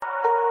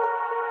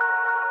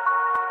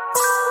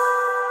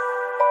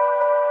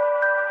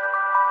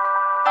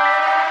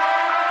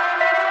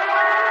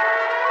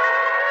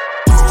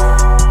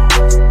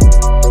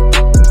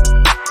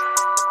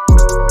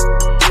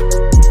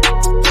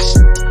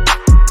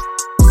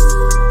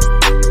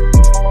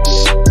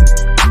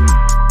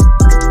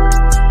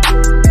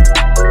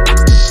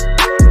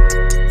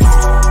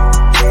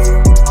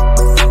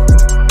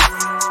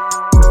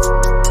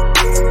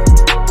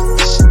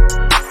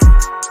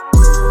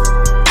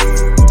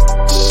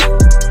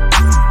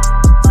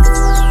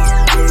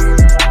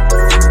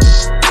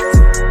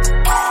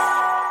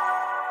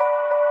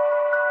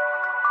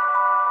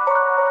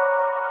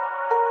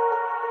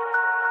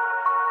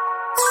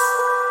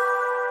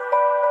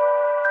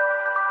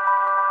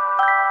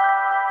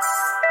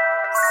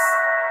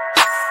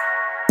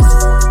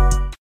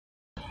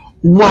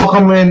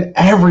Welcome in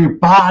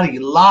everybody,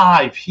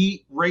 live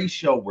Heat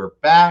Ratio. We're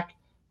back,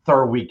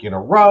 third week in a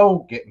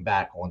row, getting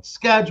back on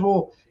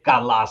schedule.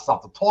 Got a lot of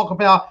stuff to talk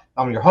about.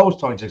 I'm your host,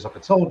 Tony Jigsaw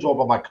Catillo, joined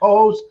by my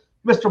co-host,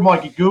 Mr.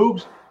 Mikey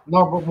Goobs,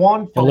 number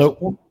one Philly Hello.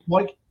 support.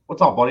 Mike,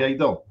 what's up, buddy? How you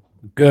doing?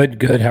 Good,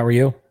 good. How are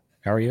you?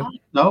 How are you?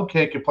 No,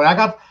 can't complain.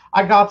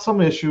 I got some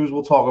issues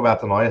we'll talk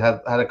about tonight.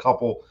 Had a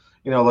couple,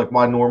 like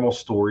my normal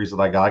stories that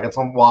I got. I got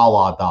some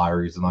Wawa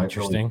diaries tonight.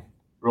 Interesting.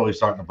 Really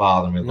starting to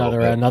bother me a little Another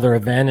bit. another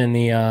event in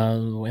the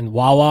in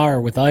Wawa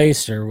or with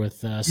ice or with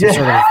some Yeah.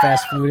 sort of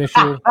fast food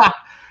issue.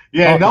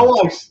 Yeah, Okay.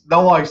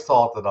 no ice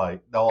talk tonight.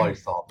 No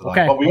ice talk tonight.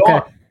 Okay. But we Okay.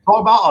 are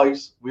talking about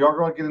ice. We are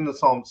going to get into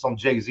some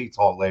Jay-Z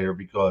talk later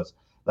because,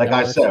 like That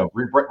I works. said,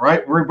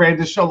 rebrand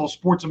this show a little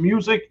sports and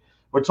music.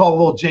 We're talking a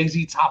little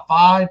Jay-Z top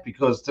five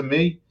because to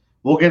me,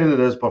 we'll get into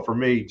this, but for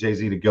me,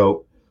 Jay-Z the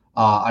GOAT.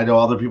 I know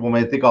other people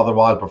may think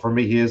otherwise, but for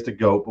me, he is the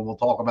GOAT. But we'll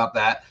talk about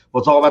that.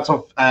 We'll talk about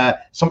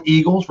some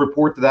Eagles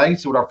report today.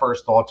 See what our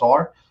first thoughts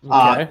are.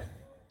 Okay.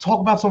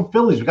 Talk about some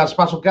Phillies. We got a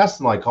special guest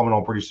tonight coming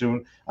on pretty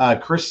soon.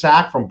 Chris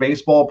Sack from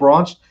Baseball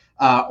Brunch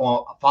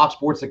on Fox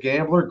Sports The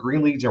Gambler,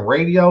 Green Legion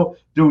Radio.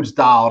 Dude's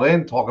dialed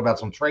in. Talk about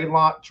some trade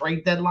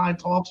deadline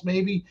talks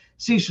maybe.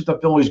 See should the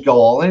Phillies go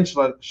all in?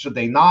 Should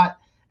they not?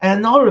 And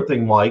another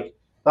thing, Mike,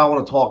 that I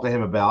want to talk to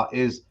him about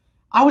is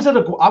I was at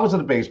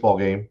a baseball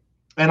game,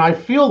 and I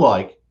feel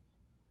like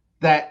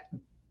that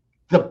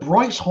the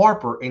Bryce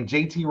Harper and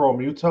JT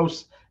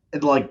Realmuto,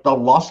 like the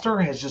luster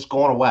has just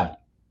gone away.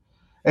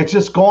 It's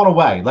just gone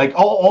away. Like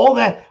all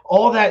that,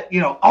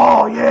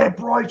 oh yeah,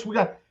 Bryce, we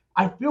got.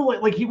 I feel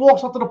like he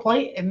walks up to the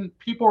plate and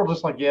people are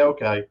just like, yeah,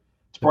 okay,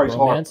 it's The Bryce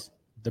Harper.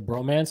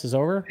 bromance is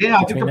over. Yeah,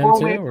 I think between the them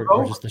two, bromance is or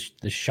over.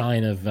 just the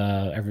shine of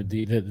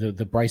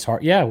the Bryce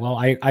Hart. Yeah. Well,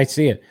 I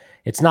see it.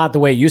 It's not the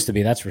way it used to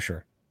be. That's for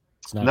sure.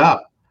 It's not. No,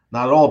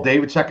 not at all.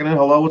 David checking in.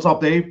 Hello, what's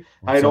up, Dave?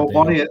 How you What's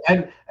up, doing, buddy?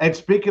 David? And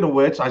speaking of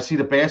which, I see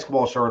the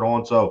basketball shirt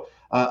on. So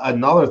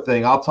another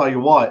thing, I'll tell you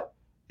what.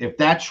 If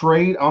that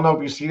trade, I don't know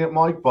if you've seen it,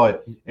 Mike,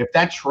 but if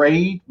that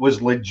trade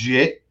was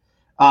legit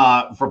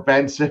for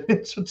Ben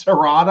Simmons to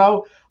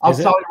Toronto, I'll Is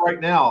it? tell you right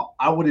now,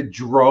 I would have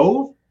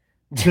drove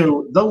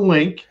to the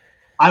link.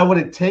 I would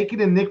have taken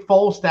the Nick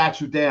Foles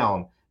statue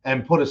down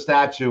and put a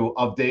statue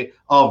of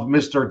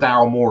Mr.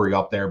 Daryl Morey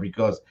up there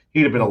because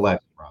he'd have been a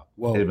legend, bro.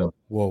 Whoa, He'd have been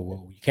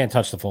whoa! You can't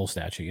touch the full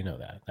statue. You know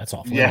that. That's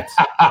off Yeah.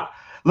 limits.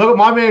 Look at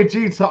my man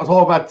G talking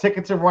about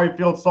tickets in right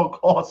field,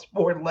 so-called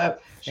sport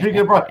left.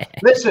 Speaking of right,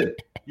 listen,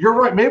 you're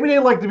right. Maybe they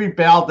like to be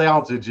bowed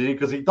down to G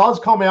because he does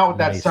come out with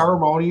that Nice.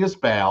 ceremonious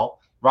bow,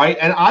 right?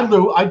 And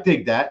I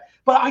dig that.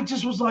 But I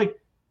just was like,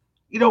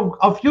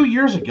 a few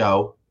years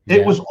ago,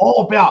 it Yeah. was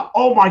all about,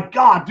 oh my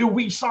God, dude,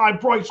 we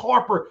signed Bryce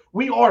Harper.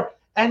 We are.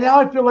 And now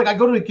I feel like I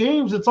go to the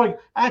games, it's like,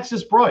 that's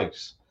just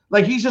Bryce.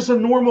 Like he's just a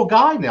normal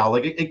guy now.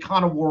 Like it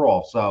kind of wore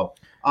off. So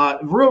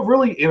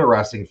really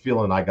interesting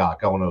feeling I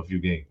got going to a few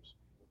games.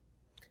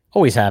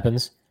 Always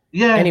happens.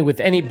 Yeah. With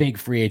any big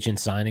free agent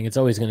signing, it's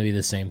always going to be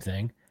the same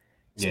thing.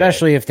 Yeah.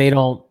 Especially if they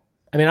don't.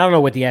 I mean, I don't know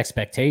what the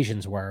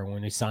expectations were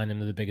when they signed him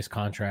to the biggest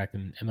contract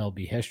in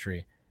MLB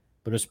history,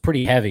 but it was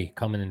pretty heavy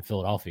coming in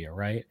Philadelphia,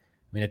 right?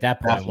 I mean, at that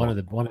point,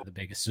 Definitely. one of the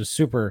biggest. So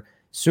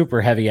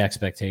super heavy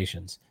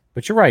expectations.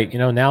 But you're right.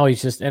 Now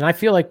he's just, and I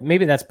feel like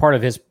maybe that's part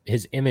of his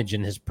image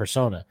and his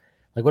persona.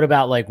 Like, what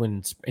about like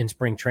when in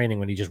spring training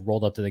when he just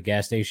rolled up to the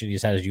gas station, he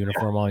just had his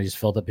uniform on, he just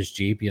filled up his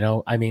Jeep.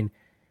 I mean,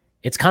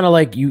 it's kind of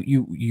like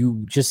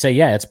you just say,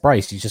 yeah, it's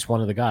Bryce. He's just one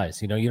of the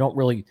guys. You don't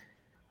really,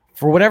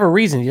 for whatever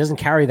reason, he doesn't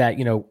carry that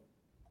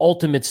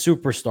ultimate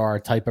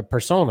superstar type of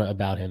persona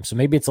about him. So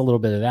maybe it's a little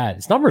bit of that.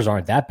 His numbers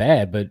aren't that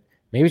bad, but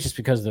maybe it's just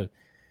because the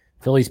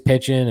Phillies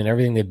pitching and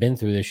everything they've been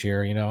through this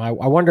year. I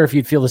wonder if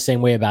you'd feel the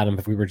same way about him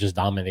if we were just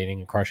dominating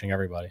and crushing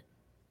everybody.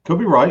 Could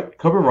be right.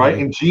 Could be right.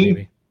 Maybe, And Gene,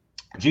 maybe.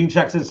 Gene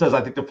checks in and says,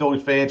 I think the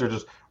Phillies fans are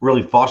just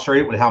really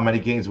frustrated with how many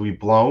games we've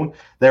blown.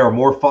 There are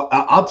more fun.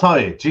 I'll tell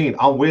you, Gene,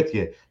 I'm with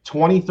you.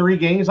 23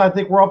 games, I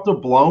think we're up to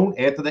blown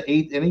after the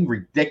eighth inning.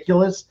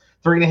 Ridiculous.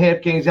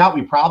 3.5 games out.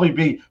 We'd probably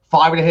be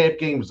 5.5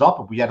 games up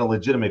if we had a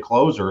legitimate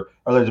closer or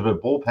a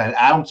legitimate bullpen.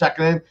 Adam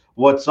checking in.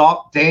 What's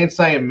up? Dan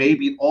saying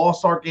maybe an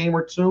all-star game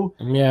or two.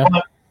 Yeah.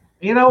 But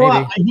you know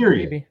what? I hear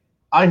you. Maybe.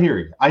 I hear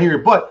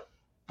you.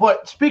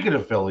 But speaking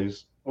of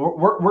Phillies,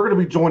 we're going to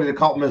be joined in a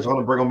couple minutes. I'm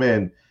going to bring them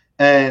in.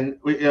 And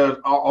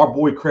our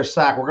boy Chris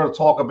Sack, we're going to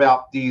talk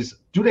about these.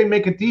 Do they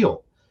make a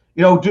deal?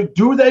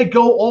 Do they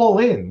go all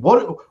in?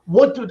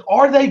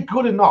 Are they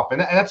good enough?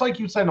 And that's like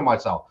you saying to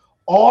myself,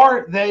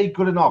 are they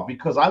good enough?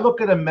 Because I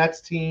look at a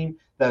Mets team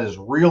that is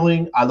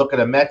reeling. I look at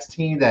a Mets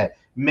team that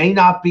may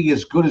not be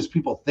as good as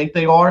people think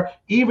they are,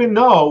 even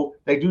though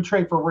they do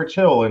trade for Rich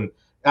Hill. And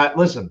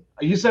listen,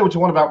 you say what you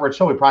want about Rich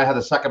Hill. He probably had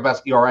the second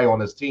best ERA on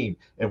this team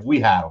if we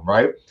had him,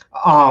 right?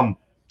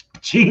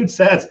 Gene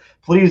says,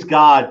 please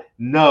God,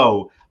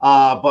 no.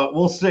 But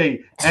we'll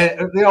see.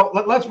 And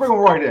let's bring him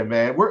right in,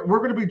 man. We're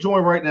going to be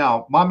joined right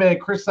now, my man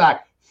Chris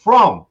Sack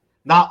from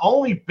not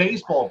only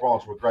Baseball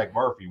Bronx with Greg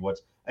Murphy, which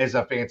is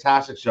a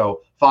fantastic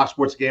show, Fox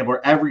Sports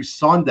Gambler, every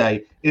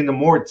Sunday in the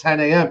morning, 10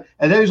 a.m.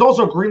 And then he's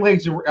also Green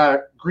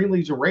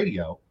Legion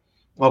Radio.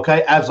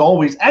 Okay, as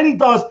always. And he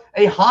does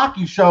a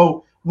hockey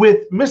show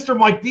with Mr.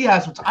 Mike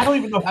Diaz, which I don't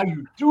even know how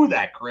you do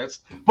that, Chris.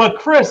 But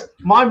Chris,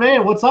 my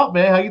man, what's up,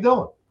 man? How you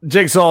doing?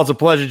 Jigsaw, it's a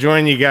pleasure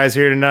joining you guys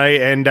here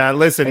tonight. And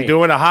listen,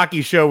 doing a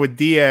hockey show with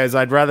Diaz,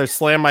 I'd rather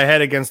slam my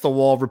head against the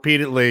wall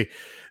repeatedly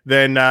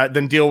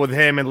than deal with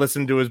him and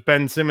listen to his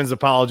Ben Simmons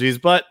apologies.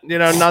 But,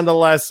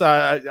 nonetheless,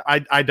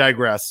 I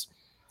digress.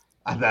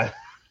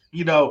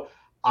 You know,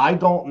 I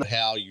don't know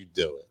how you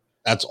do it.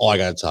 That's all I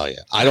got to tell you.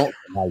 I don't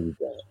know how you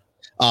do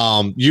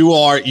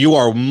it. You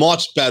are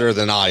much better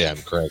than I am,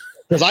 Chris,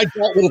 because I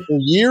dealt with it for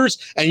years,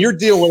 and you're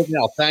dealing with it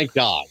now. Thank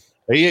God,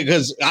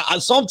 because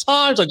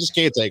sometimes I just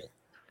can't take it.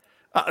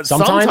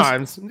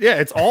 Sometimes, yeah,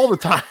 it's all the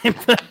time.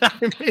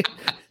 I mean,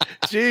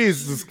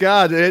 Jesus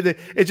God,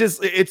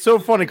 it's so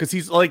funny because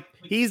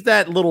he's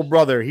that little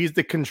brother. He's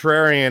the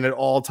contrarian at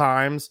all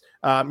times.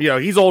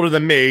 He's older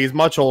than me. He's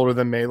much older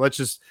than me. Let's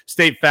just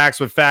state facts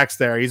with facts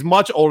there. He's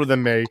much older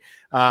than me.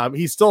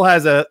 He still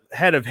has a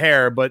head of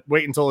hair, but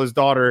wait until his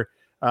daughter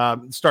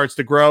starts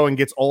to grow and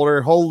gets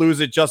older. He'll lose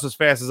it just as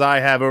fast as I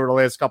have over the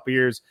last couple of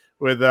years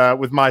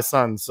with my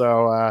son.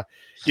 So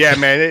yeah,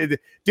 man,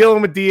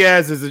 dealing with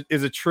Diaz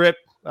is a trip.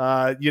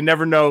 You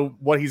never know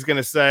what he's going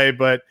to say,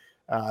 but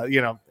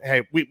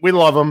hey, we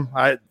love him.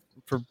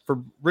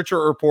 For richer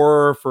or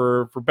poorer,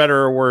 for better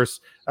or worse,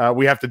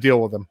 we have to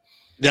deal with him.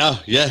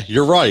 Yeah,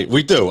 you're right.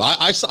 We do.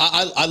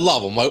 I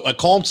love him. I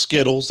call him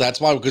Skittles.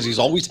 That's why, because he's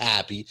always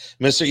happy,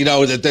 Mister.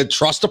 The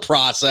trust the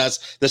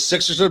process. The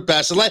Sixers are the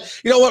best. And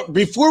you know what?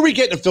 Before we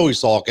get into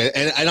Phillies talk,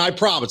 and I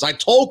promise, I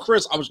told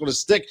Chris I was going to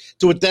stick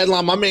to a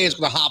deadline. My man's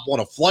going to hop on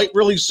a flight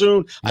really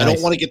soon. Nice. I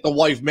don't want to get the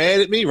wife mad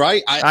at me,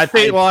 right? I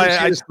think.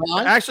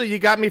 Actually, you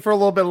got me for a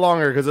little bit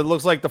longer because it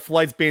looks like the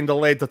flight's being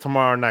delayed to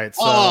tomorrow night.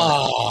 So.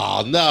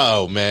 Oh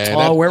no, man!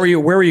 Oh, where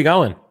were you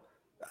going?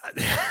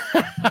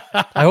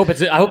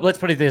 Let's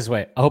put it this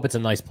way. I hope it's a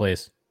nice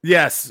place.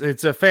 Yes,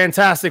 it's a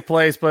fantastic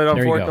place, but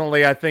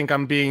unfortunately, I think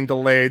I'm being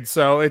delayed.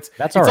 So it's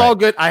all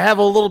good. I have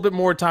a little bit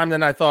more time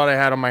than I thought I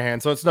had on my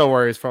hands, so it's no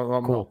worries from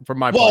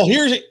my part. Well,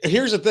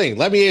 here's the thing.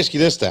 Let me ask you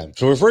this then.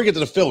 So before we get to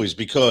the Phillies,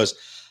 because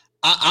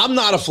I'm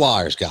not a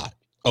Flyers guy.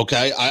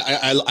 Okay,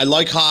 I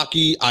like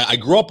hockey. I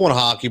grew up on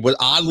hockey, but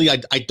oddly,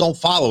 I don't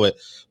follow it.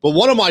 But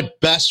one of my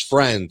best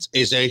friends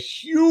is a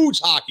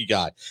huge hockey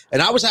guy,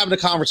 and I was having a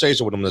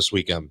conversation with him this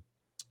weekend,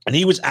 and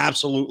he was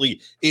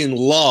absolutely in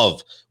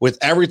love with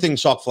everything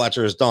Chuck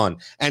Fletcher has done,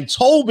 and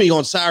told me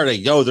on Saturday,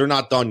 "Yo, they're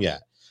not done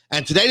yet."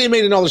 And today they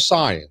made another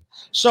signing.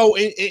 So,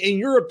 in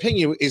your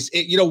opinion,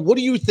 what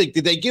do you think?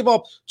 Did they give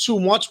up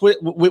too much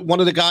with one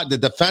of the guys, the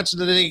defenseman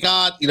that they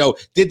got?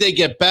 Did they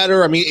get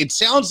better? I mean, it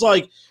sounds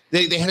like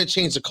they had to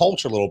change the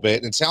culture a little bit.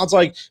 And it sounds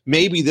like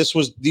maybe these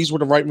were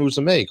the right moves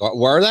to make.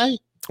 Were they?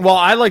 Well,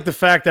 I like the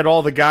fact that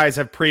all the guys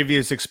have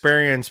previous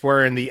experience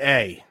were in the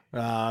A.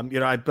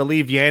 I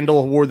believe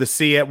Yandel wore the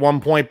C at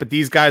one point, but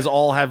these guys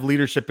all have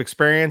leadership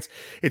experience.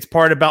 It's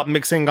part about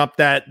mixing up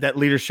that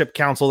leadership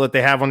council that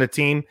they have on the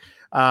team.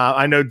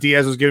 I know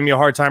Diaz was giving me a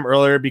hard time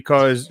earlier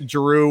because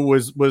Giroux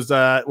was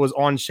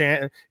on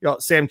Sam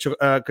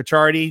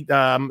Kachardi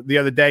the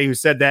other day, who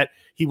said that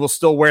he will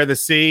still wear the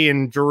C,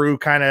 and Giroux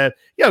kind of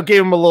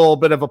gave him a little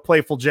bit of a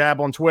playful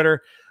jab on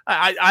Twitter.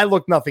 I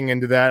look nothing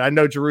into that. I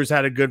know Giroux's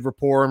had a good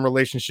rapport and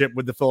relationship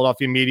with the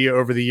Philadelphia media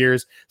over the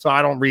years, so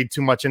I don't read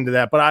too much into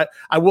that. But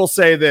I will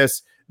say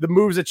this. The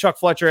moves that Chuck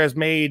Fletcher has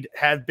made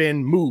have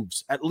been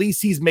moves. At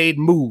least he's made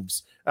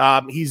moves.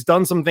 He's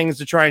done some things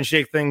to try and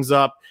shake things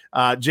up.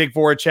 Jake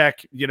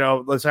Voracek,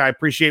 listen, I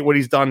appreciate what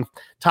he's done.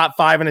 Top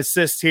 5 in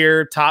assists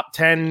here, top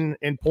 10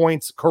 in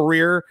points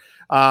career.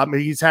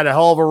 He's had a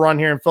hell of a run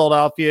here in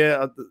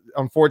Philadelphia.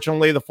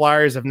 Unfortunately, the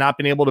Flyers have not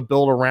been able to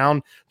build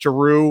around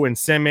Giroux and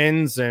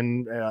Simmons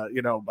and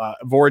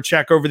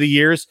Voracek over the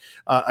years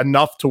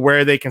enough to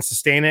where they can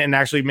sustain it and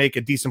actually make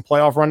a decent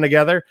playoff run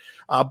together.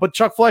 But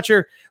Chuck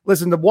Fletcher,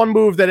 listen, the one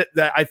move that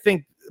I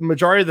think the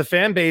majority of the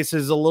fan base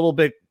is a little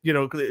bit,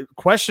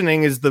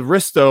 questioning is the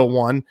Risto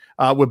one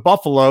with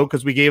Buffalo,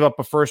 because we gave up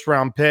a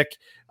first-round pick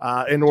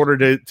in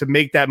order to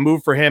make that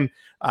move for him.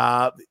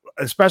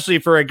 Especially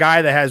for a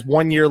guy that has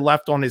 1 year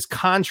left on his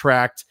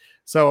contract.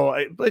 So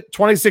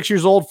 26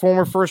 years old,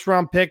 former first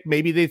round pick.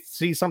 Maybe they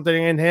see something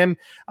in him.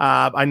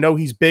 I know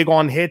he's big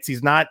on hits.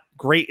 He's not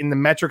great in the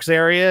metrics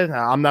area.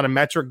 I'm not a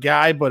metric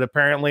guy, but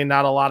apparently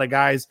not a lot of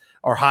guys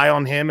are high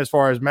on him as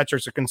far as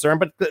metrics are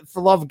concerned. But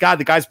for love of God,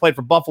 the guy's played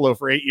for Buffalo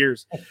for 8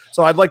 years.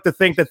 So I'd like to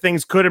think that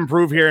things could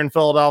improve here in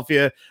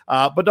Philadelphia.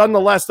 But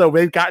nonetheless, though,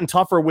 they've gotten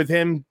tougher with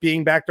him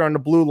being back there on the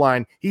blue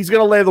line. He's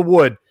going to lay the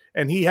wood.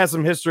 And he has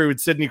some history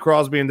with Sidney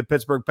Crosby and the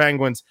Pittsburgh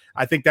Penguins.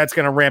 I think that's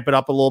going to ramp it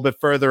up a little bit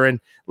further.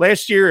 And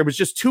last year, it was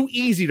just too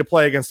easy to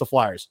play against the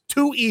Flyers.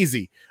 Too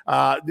easy.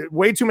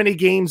 Way too many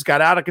games got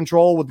out of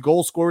control with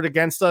goals scored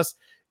against us.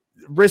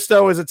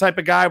 Risto is a type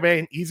of guy,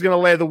 man. He's going to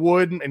lay the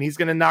wood, and he's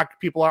going to knock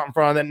people out in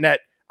front of that net.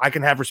 I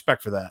can have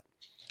respect for that.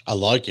 I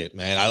like it,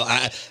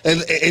 man.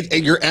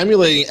 And you're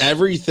emulating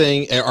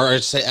everything, or I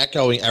say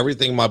echoing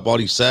everything my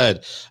buddy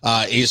said,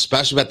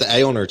 especially about the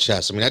A on their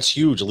chest. I mean, that's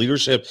huge.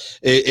 Leadership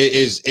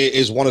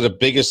is one of the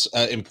biggest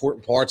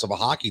important parts of a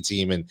hockey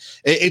team, and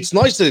it's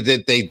nice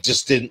that they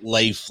just didn't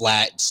lay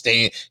flat,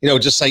 stand,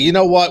 just say, you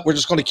know what, we're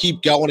just going to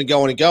keep going and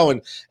going and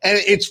going. And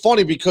it's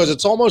funny because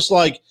it's almost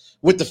like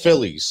with the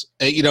Phillies,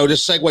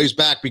 this segues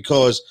back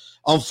because.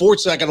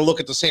 Unfortunately, I got to look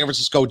at the San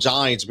Francisco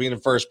Giants being in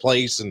first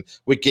place and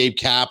with Gabe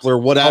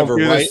Kapler, whatever.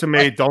 Don't do this to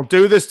me. Don't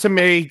do this to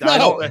me.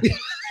 No.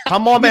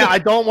 Come on, man. I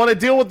don't want to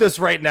deal with this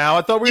right now.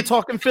 I thought we were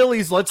talking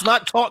Phillies. Let's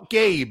not talk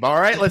Gabe. All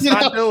right, let's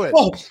not do it.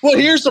 Well,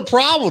 here's the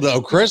problem,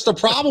 though, Chris. The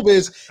problem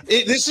is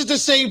this is the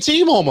same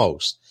team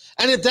almost.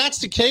 And if that's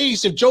the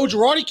case, if Joe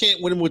Girardi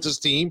can't win with his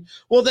team,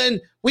 well,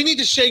 then we need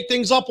to shake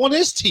things up on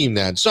his team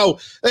then. So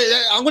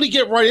I'm going to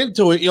get right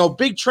into it.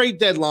 Big trade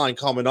deadline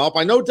coming up.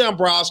 I know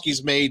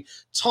Dombrowski's made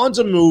tons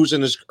of moves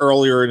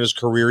earlier in his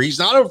career. He's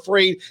not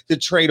afraid to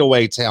trade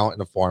away talent in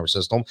the farm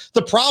system.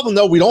 The problem,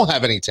 though, we don't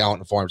have any talent in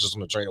the farm system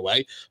to trade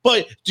away.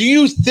 But do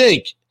you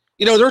think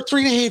they're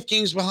 3.5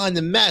 games behind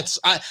the Mets?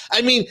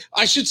 I mean,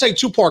 I should say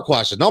two-part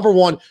question. Number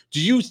one,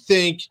 do you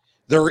think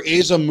there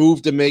is a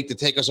move to make to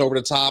take us over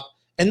the top?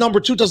 And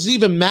number two, does it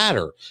even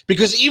matter?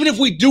 Because even if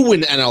we do win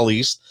the NL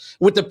East,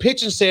 with the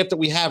pitching staff that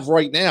we have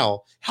right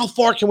now, how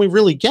far can we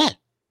really get?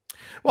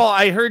 Well,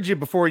 I heard you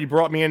before you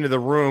brought me into the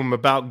room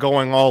about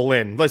going all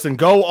in. Listen,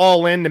 go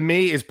all in to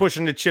me is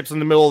pushing the chips in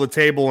the middle of the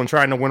table and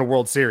trying to win a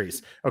World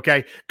Series.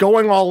 Okay.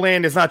 Going all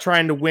in is not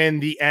trying to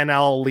win the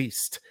NL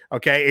East.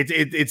 Okay.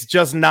 It's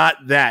just not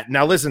that.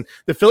 Now, listen,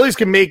 the Phillies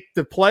can make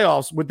the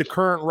playoffs with the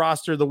current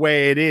roster the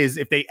way it is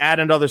if they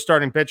add another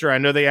starting pitcher. I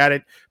know they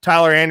added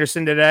Tyler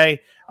Anderson today.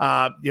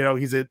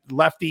 He's a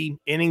lefty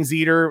innings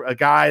eater, a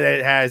guy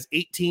that has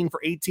 18 for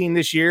 18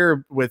 this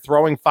year with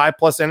throwing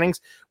 5+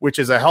 innings, which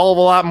is a hell of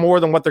a lot more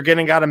than what they're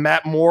getting out of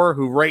Matt Moore,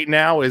 who right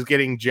now is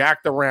getting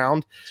jacked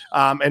around.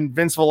 And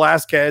Vince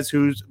Velasquez,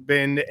 who's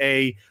been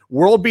a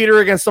world beater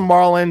against the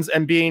Marlins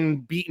and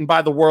being beaten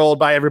by the world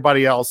by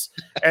everybody else.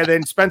 And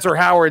then Spencer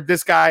Howard,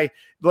 this guy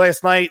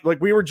last night, like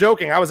we were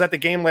joking. I was at the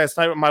game last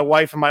night with my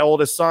wife and my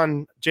oldest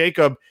son,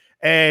 Jacob.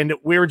 And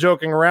we were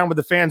joking around with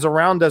the fans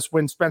around us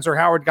when Spencer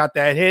Howard got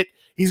that hit.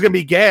 He's going to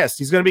be gassed.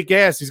 He's going to be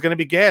gassed. He's going to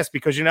be gassed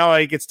because,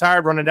 he gets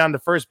tired running down to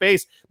first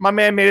base. My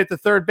man made it to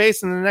third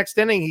base, and the next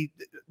inning, he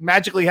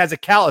magically has a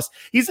callus.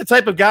 He's the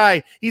type of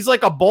guy, he's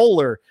like a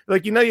bowler.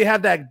 Like, you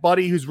have that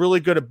buddy who's really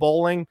good at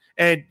bowling,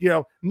 and,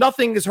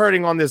 nothing is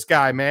hurting on this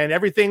guy, man.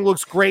 Everything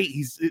looks great.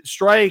 He's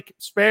strike,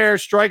 spare,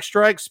 strike,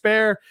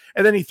 spare,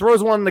 and then he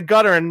throws one in the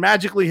gutter, and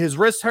magically his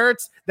wrist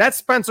hurts. That's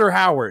Spencer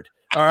Howard,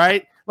 all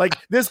right? Like,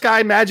 this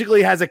guy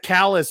magically has a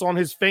callus on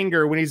his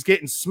finger when he's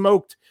getting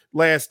smoked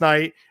last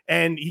night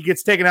and he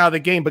gets taken out of the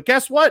game. But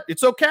guess what?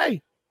 It's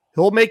okay.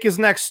 He'll make his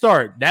next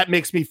start. That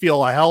makes me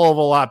feel a hell of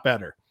a lot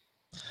better.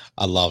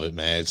 I love it,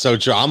 man. It's so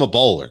true. I'm a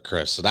bowler,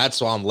 Chris. So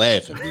that's why I'm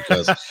laughing,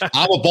 because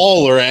I'm a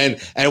bowler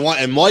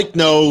and Mike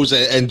knows,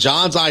 and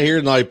John's not here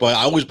tonight, but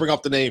I always bring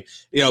up the name,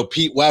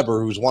 Pete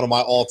Weber, who's one of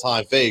my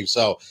all-time faves.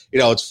 So,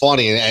 it's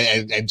funny.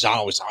 And John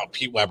always says,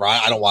 Pete Weber.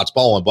 I don't watch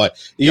bowling, but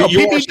you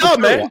PB Dub,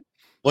 man.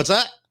 What's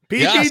that?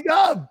 PB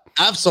Dub.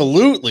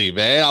 Absolutely,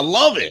 man. I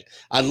love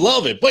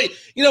it. But,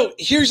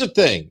 here's the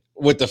thing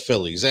with the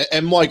Phillies.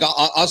 And Mike,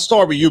 I'll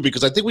start with you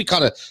because I think we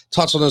kind of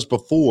touched on this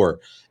before.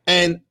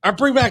 And I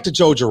bring back to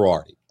Joe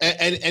Girardi.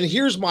 And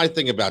here's my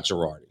thing about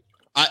Girardi.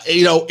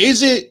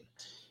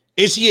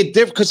 Is he a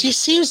different? Because he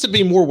seems to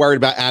be more worried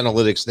about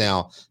analytics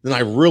now than I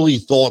really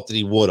thought that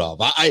he would have.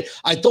 I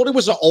thought he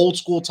was an old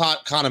school type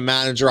kind of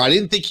manager. I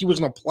didn't think he was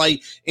going to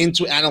play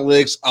into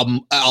analytics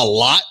a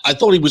lot. I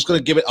thought he was going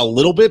to give it a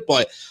little bit,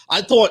 but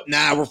I thought,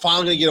 we're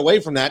finally going to get away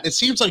from that. It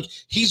seems like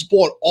he's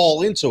bought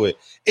all into it.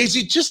 Is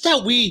it just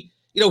that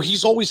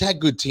he's always had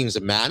good teams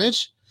to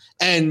manage,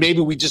 and maybe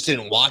we just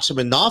didn't watch him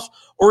enough,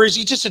 or is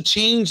he just a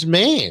changed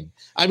man?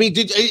 I mean,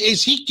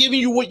 is he giving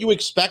you what you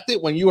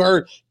expected when you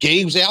heard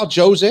Gabe's out,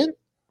 Joe's in?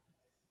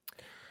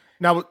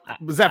 Now,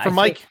 was that for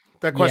Mike?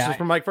 That question's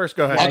for Mike first.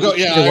 Go ahead.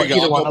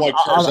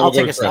 I'll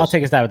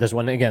take a stab at this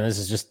one. Again, this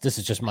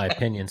is just my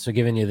opinion. So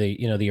giving you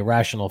the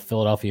irrational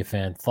Philadelphia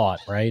fan thought,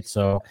 right?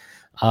 So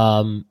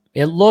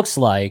it looks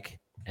like,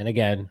 and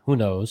again, who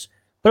knows,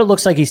 but it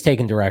looks like he's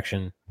taking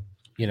direction,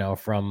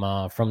 from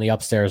the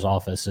upstairs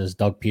office, as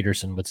Doug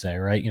Peterson would say,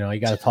 right? You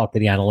got to talk to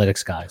the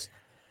analytics guys.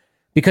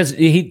 Because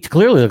he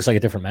clearly looks like a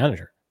different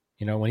manager,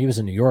 when he was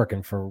in New York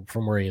and from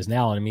where he is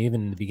now. And I mean,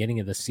 even in the beginning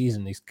of the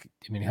season,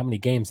 how many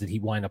games did he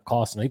wind up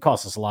costing? He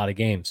cost us a lot of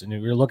games. And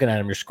you're looking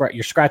at him,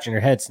 you're scratching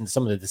your head since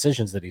some of the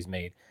decisions that he's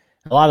made.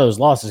 A lot of those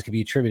losses could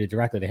be attributed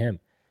directly to him.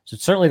 So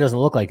it certainly doesn't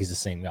look like he's the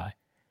same guy.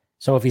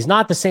 So if he's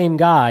not the same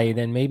guy,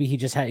 then maybe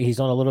he's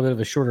on a little bit of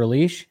a shorter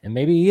leash, and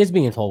maybe he is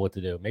being told what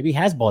to do. Maybe he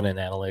has bought in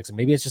analytics, and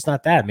maybe it's just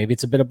not that. Maybe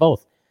it's a bit of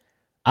both.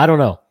 I don't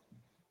know.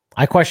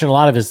 I question a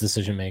lot of his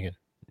decision making.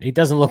 It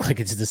doesn't look like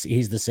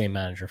he's the same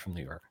manager from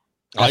New York.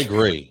 I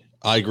agree.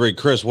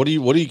 Chris, what do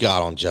you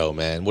got on Joe,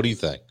 man? What do you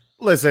think?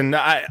 Listen,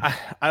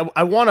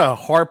 I want to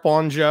harp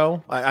on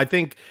Joe. I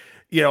think,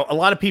 you know, a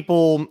lot of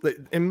people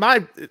in my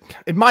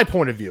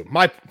point of view,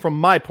 from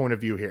my point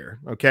of view here,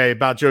 okay,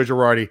 about Joe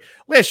Girardi,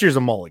 last year's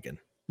a mulligan,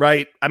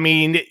 right? I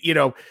mean, you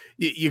know,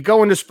 you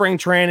go into spring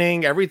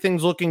training,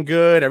 everything's looking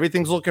good,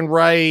 everything's looking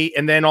right,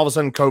 and then all of a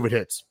sudden COVID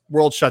hits,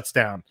 world shuts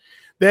down.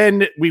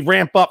 Then we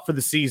ramp up for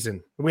the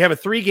season. We have a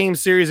 3-game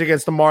series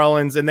against the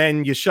Marlins, and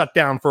then you shut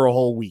down for a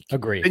whole week.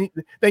 Agreed.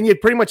 Then you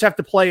pretty much have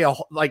to play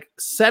like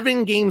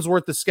 7 games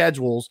worth of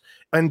schedules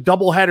and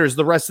double headers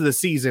the rest of the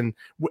season.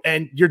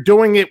 And you're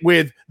doing it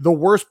with the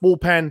worst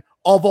bullpen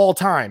of all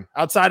time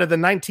outside of the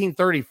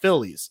 1930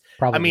 Phillies.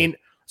 Probably. I mean,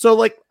 so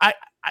like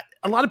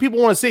a lot of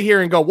people want to sit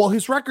here and go, well,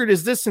 his record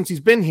is this since he's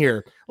been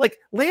here. Like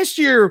last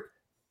year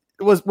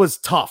was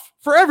tough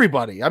for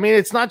everybody. I mean,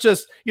 it's not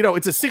just, you know,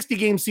 it's a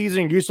 60-game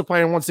season. You're used to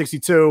playing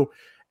 162.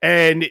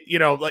 And, you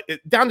know, like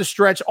down the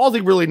stretch, all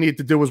they really need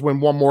to do was win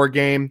one more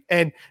game.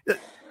 And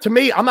to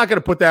me, I'm not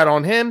going to put that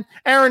on him.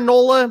 Aaron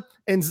Nola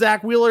and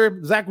Zach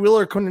Wheeler. Zach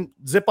Wheeler couldn't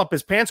zip up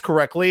his pants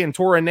correctly and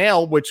tore a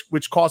nail, which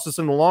cost us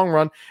in the long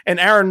run. And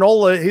Aaron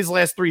Nola, his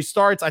last 3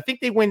 starts, I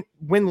think they went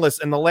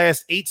winless in the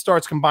last 8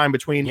 starts combined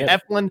between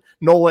Eflin,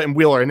 Nola, and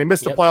Wheeler, and they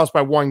missed the playoffs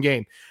by 1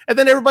 game. And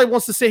then everybody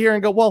wants to sit here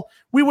and go, well,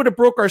 we would have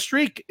broke our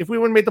streak if we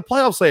would have made the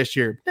playoffs last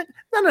year.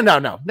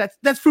 No.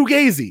 That's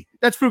Fugazi.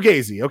 That's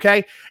Fugazi.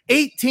 Okay,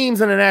 8 teams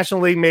in the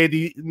National League made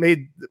the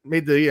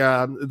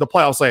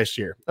playoffs last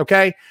year.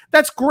 Okay,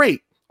 that's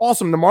great,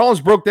 awesome. The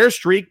Marlins broke their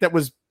streak that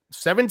was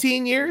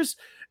 17 years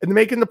and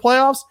making the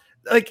playoffs.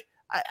 Like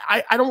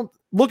I don't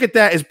look at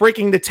that as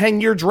breaking the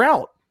 10-year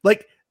drought.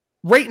 Like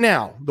right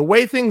now, the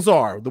way things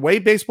are, the way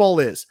baseball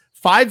is,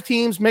 5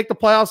 teams make the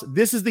playoffs.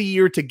 This is the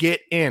year to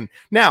get in.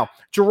 Now,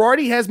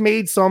 Girardi has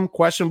made some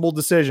questionable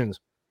decisions,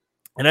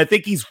 and I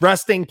think he's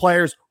resting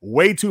players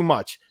way too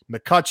much.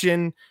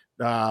 McCutchen,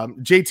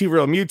 JT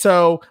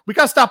Realmuto. We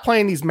got to stop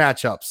playing these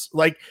matchups.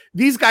 Like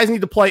these guys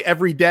need to play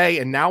every day,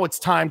 and now it's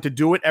time to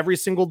do it every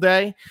single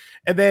day.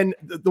 And then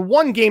the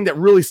one game that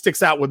really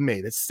sticks out with me,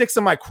 that sticks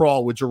in my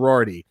crawl with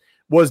Girardi,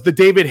 was the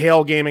David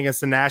Hale game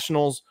against the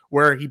Nationals,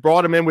 where he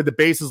brought him in with the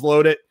bases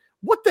loaded.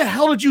 What the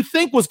hell did you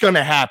think was going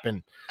to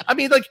happen? I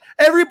mean, like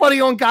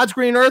everybody on God's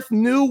green earth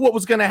knew what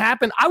was going to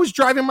happen. I was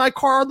driving my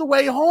car on the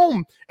way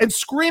home and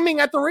screaming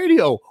at the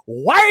radio,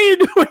 "Why are you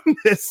doing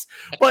this?"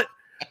 But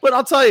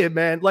I'll tell you,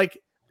 man, like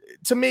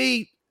to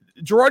me,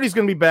 Girardi's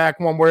going to be back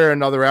one way or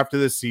another after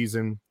this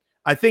season.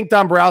 I think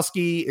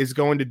Dombrowski is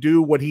going to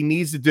do what he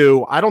needs to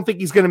do. I don't think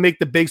he's going to make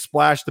the big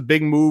splash, the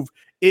big move.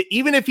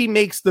 Even if he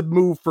makes the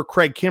move for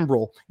Craig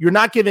Kimbrell, you're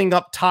not giving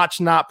up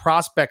top-notch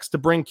prospects to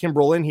bring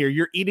Kimbrell in here.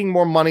 You're eating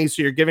more money,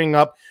 so you're giving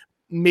up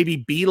maybe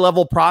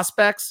B-level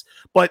prospects.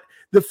 But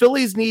the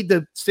Phillies need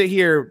to sit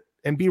here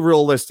and be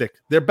realistic.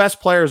 Their best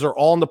players are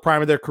all in the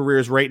prime of their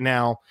careers right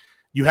now.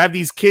 You have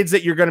these kids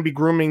that you're going to be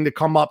grooming to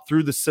come up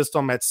through the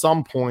system at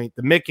some point.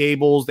 The Mick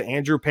Abels, the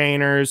Andrew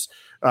Painters,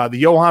 the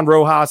Johan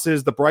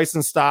Rojases, the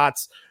Bryson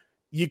Stotts.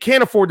 You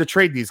can't afford to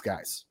trade these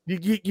guys.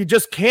 You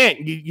just can't.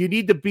 You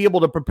need to be able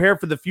to prepare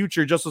for the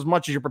future just as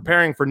much as you're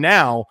preparing for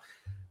now.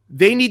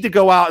 They need to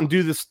go out and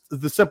do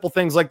the simple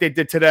things like they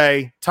did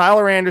today.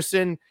 Tyler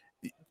Anderson,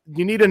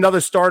 you need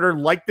another starter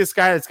like this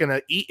guy that's going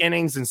to eat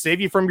innings and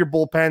save you from your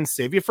bullpen,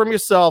 save you from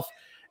yourself.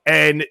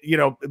 And, you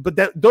know, but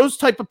those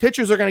type of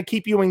pitchers are going to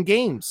keep you in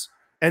games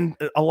and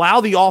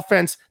allow the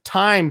offense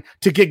time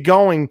to get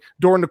going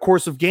during the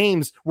course of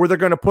games where they're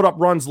going to put up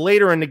runs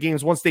later in the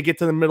games once they get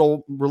to the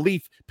middle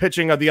relief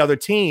pitching of the other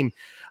team.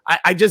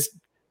 I just,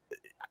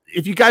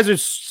 if you guys are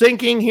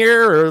sinking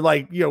here or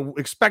like, you know,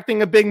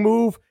 expecting a big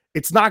move,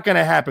 it's not going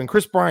to happen.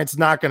 Chris Bryant's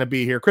not going to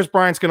be here. Chris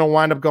Bryant's going to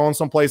wind up going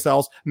someplace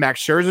else. Max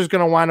Scherzer's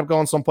going to wind up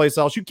going someplace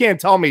else. You can't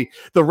tell me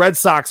the Red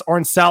Sox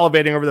aren't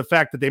salivating over the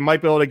fact that they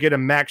might be able to get a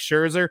Max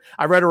Scherzer.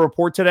 I read a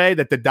report today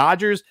that the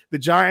Dodgers, the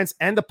Giants,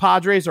 and the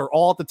Padres are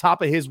all at the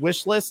top of his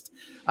wish list.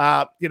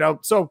 You know,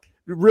 so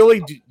really,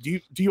 do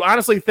you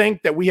honestly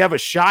think that we have a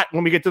shot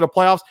when we get to the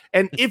playoffs?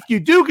 And if you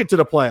do get to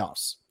the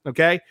playoffs,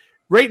 okay,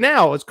 right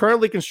now, it's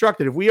currently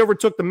constructed. If we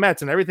overtook the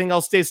Mets and everything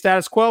else stays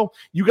status quo,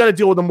 you got to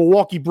deal with the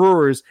Milwaukee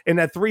Brewers and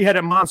that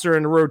 3-headed monster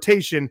in the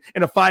rotation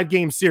in a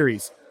 5-game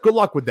series. Good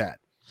luck with that.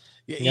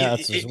 Yeah,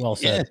 that's well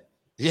said.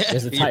 Yeah.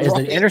 Is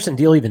the Anderson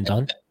deal even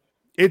done?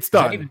 It's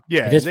done.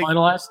 Yeah. It is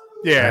finalized?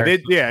 Yeah,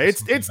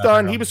 it's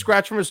done. He was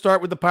scratched from the start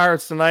with the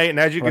Pirates tonight, and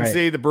as you can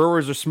see, the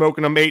Brewers are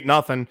smoking them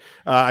 8-0.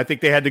 I think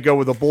they had to go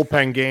with a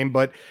bullpen game,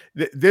 but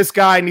this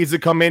guy needs to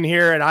come in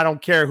here, and I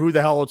don't care who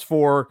the hell it's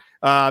for.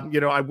 You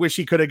know, I wish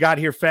he could have got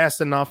here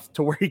fast enough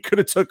to where he could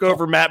have took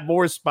over Matt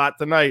Moore's spot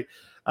tonight.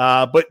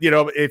 But you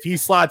know, if he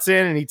slots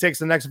in and he takes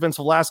the next Vince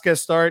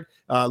Velasquez start,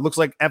 looks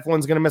like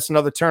Eflin's going to miss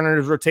another turn in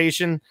his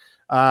rotation.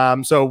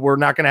 So we're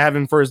not going to have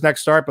him for his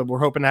next start, but we're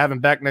hoping to have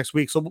him back next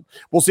week. So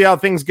we'll see how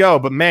things go.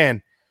 But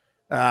man,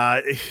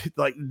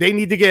 like they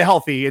need to get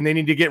healthy and they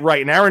need to get right.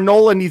 And Aaron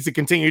Nola needs to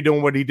continue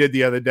doing what he did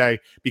the other day,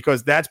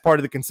 because that's part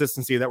of the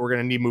consistency that we're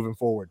going to need moving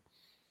forward.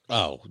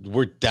 Oh,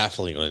 we're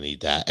definitely going to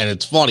need that. And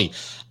it's funny,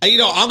 you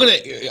know, I'm going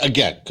to,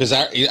 again, because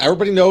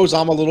everybody knows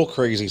I'm a little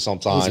crazy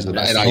sometimes. He's a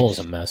mess. He's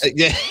a mess.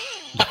 Yeah.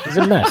 He's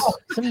a mess.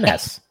 He's a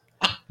mess.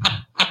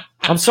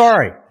 I'm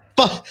sorry.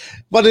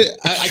 but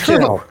I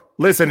can't.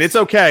 Listen, it's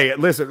okay.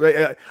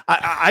 Listen,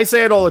 I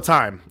say it all the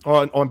time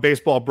on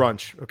Baseball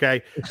Brunch.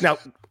 Okay, now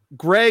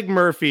Greg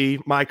Murphy,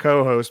 my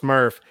co-host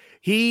Murph,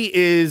 he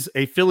is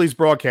a Phillies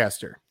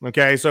broadcaster.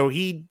 Okay, so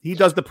he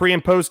does the pre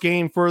and post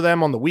game for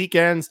them on the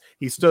weekends.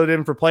 He stood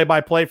in for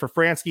play-by-play for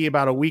Fransky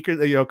about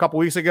a couple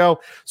weeks ago.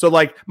 So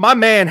like my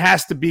man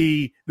has to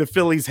be the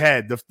Phillies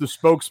head, the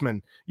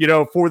spokesman,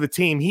 for the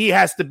team. He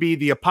has to be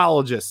the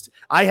apologist.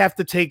 I have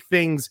to take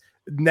things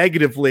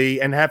negatively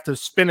and have to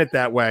spin it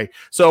that way.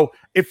 So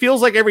it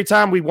feels like every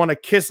time we want to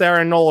kiss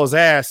Aaron Nola's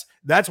ass,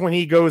 that's when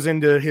he goes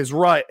into his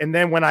rut. And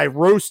then when I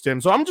roast him,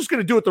 so I'm just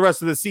going to do it the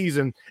rest of the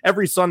season,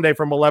 every Sunday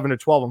from 11 to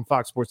 12 on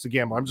Fox Sports The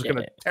Gambler. I'm just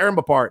going to tear him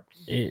apart.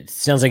 It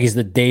sounds like he's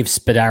the Dave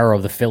Spadaro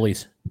of the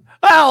Phillies.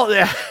 Well,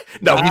 yeah.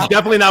 No, he's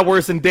definitely not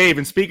worse than Dave.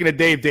 And speaking of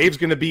Dave, Dave's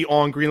going to be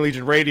on Green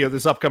Legion Radio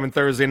this upcoming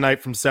Thursday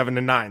night from 7 to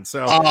 9.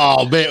 So,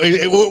 oh man,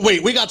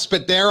 wait, we got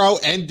Spadaro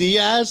and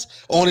Diaz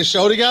on a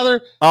show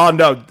together. Oh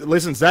no,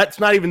 listen, that's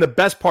not even the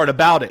best part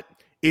about it.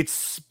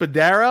 It's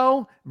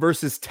Spadaro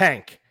versus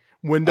Tank.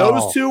 When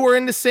those two are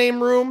in the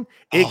same room,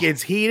 it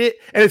gets heated.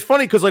 And it's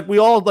funny because we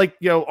all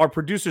our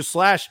producer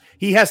 /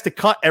 he has to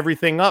cut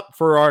everything up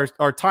for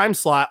our time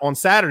slot on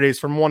Saturdays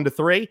from 1 to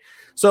 3.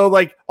 So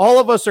all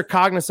of us are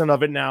cognizant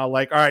of it now.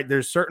 All right,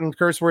 there's certain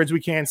curse words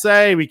we can't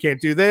say. We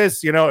can't do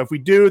this. If we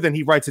do, then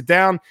he writes it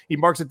down. He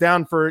marks it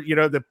down for,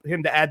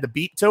 him to add the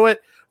beat to it.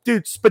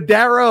 Dude,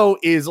 Spadaro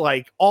is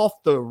off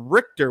the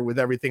Richter with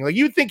everything.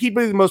 You'd think he'd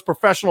be the most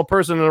professional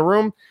person in the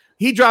room.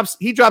 He drops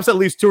at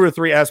least 2 or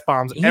 3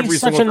 S-bombs every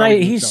single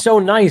time. He's so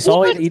nice.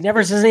 He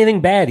never says anything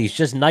bad. He's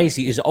just nice.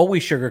 He is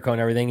always sugarcoating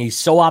everything. He's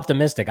so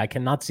optimistic. I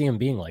cannot see him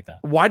being like that.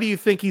 Why do you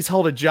think he's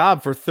held a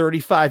job for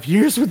 35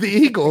 years with the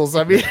Eagles?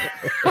 I mean,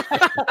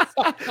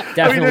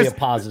 definitely a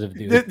positive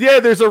dude.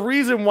 There's a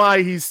reason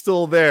why he's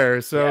still there.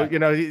 So,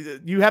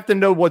 you have to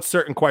know what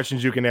certain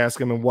questions you can ask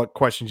him and what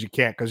questions you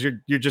can't, because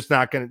you're just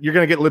not going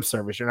to get lip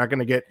service. You're not going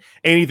to get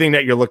anything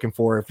that you're looking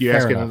for if you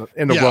ask it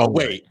in the wrong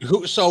way.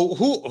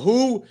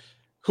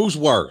 Who's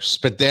worse,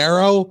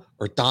 Spadaro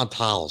or Don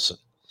Tollison?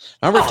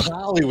 Remember,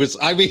 Tolly was.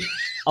 I mean,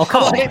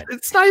 come on,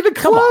 it's not even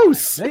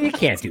close. No, you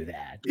can't do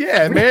that.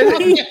 Yeah,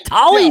 man.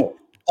 Tolly.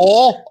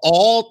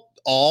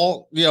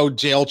 All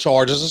jail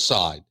charges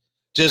aside,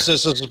 just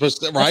as right. It's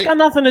got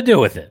nothing to do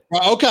with it.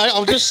 Okay,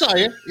 I'm just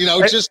saying.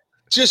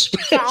 Just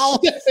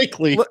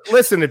specifically.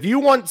 Listen, if you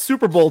want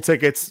Super Bowl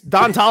tickets,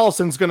 Don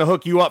Tollison's going to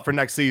hook you up for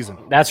next season.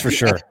 That's for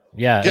sure.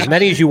 Yeah, as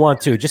many as you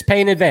want to. Just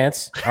pay in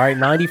advance. All right,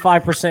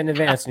 95% in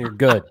advance, and you're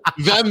good.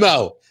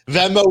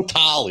 Venmo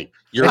Tolly.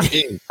 You're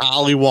in.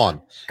 Tolly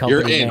won.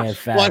 You're in. Man,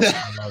 fast.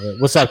 I love it.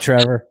 What's up,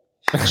 Trevor?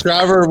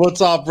 Trevor, what's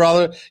up,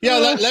 brother? Yeah,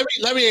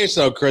 let me ask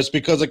though, Chris,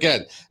 because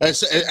again, I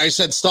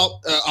said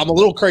stop. I'm a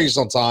little crazy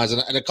sometimes,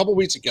 and a couple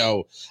weeks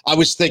ago, I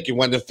was thinking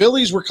when the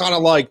Phillies were kind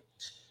of like,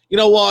 you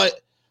know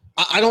what?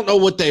 I don't know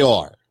what they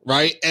are,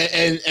 right?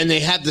 And they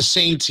have the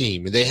same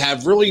team. They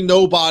have really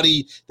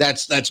nobody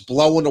that's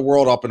blowing the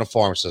world up in a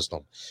farm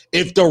system.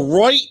 If the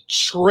right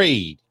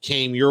trade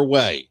came your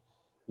way,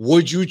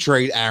 would you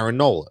trade Aaron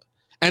Nola?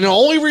 And the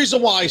only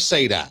reason why I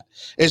say that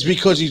is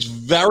because he's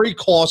very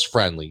cost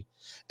friendly.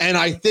 And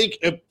I think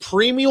a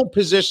premium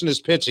position is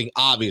pitching,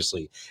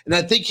 obviously. And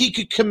I think he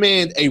could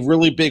command a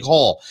really big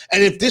haul.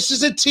 And if this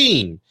is a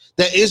team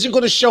that isn't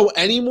going to show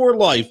any more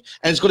life,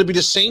 and it's going to be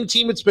the same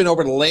team it's been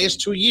over the last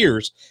 2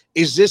 years,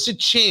 is this a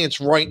chance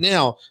right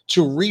now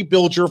to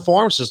rebuild your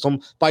farm system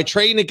by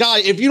trading a guy?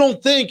 If you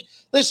don't think,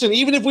 listen,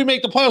 even if we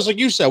make the playoffs, like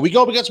you said, we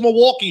go up against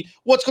Milwaukee,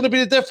 what's going to be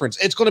the difference?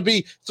 It's going to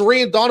be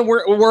 3 and done.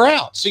 We're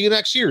out. See you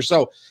next year.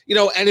 So,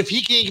 and if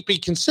he can't be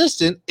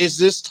consistent, is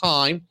this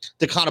time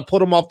to kind of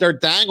put him up there,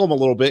 dangle him a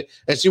little bit,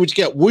 and see what you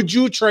get? Would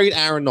you trade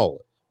Aaron Nola?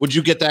 Would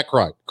you get that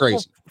crazy?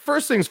 Well,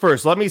 first things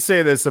first, let me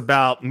say this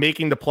about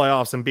making the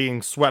playoffs and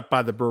being swept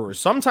by the Brewers.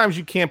 Sometimes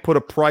you can't put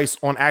a price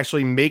on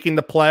actually making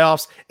the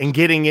playoffs and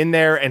getting in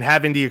there and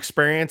having the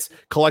experience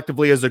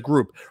collectively as a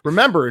group.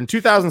 Remember, in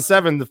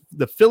 2007,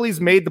 the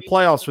Phillies made the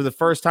playoffs for the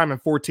first time in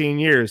 14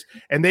 years,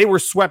 and they were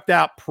swept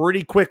out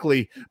pretty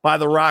quickly by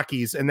the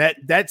Rockies, and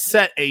that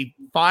set a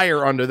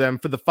fire under them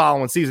for the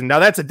following season. Now,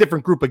 that's a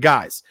different group of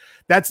guys.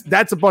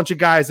 That's a bunch of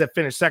guys that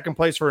finished second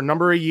place for a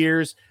number of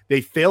years. They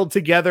failed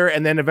together,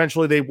 and then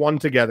eventually they won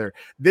together.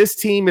 This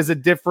team is a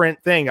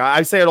different thing.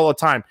 I say it all the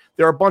time.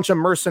 They're a bunch of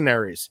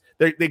mercenaries.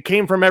 They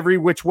came from every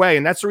which way,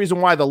 and that's the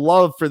reason why the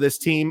love for this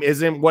team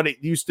isn't what it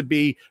used to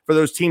be for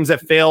those teams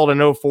that failed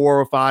in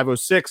 04, 05,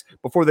 06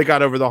 before they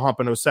got over the hump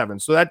in 07.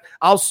 So that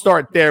I'll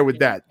start there with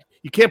that.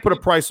 You can't put a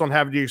price on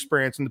having the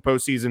experience in the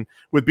postseason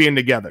with being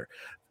together.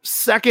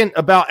 Second,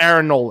 about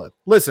Aaron Nola.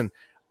 Listen,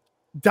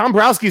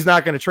 Dombrowski's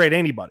not going to trade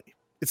anybody.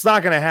 It's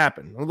not going to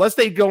happen unless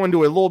they go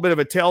into a little bit of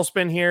a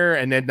tailspin here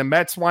and then the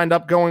Mets wind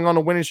up going on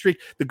a winning streak.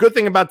 The good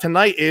thing about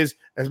tonight is,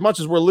 as much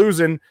as we're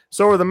losing,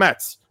 so are the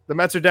Mets. The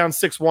Mets are down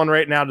 6-1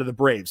 right now to the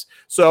Braves.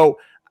 So,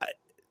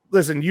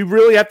 listen, you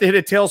really have to hit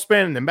a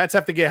tailspin, and the Mets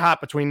have to get hot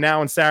between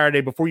now and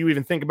Saturday before you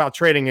even think about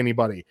trading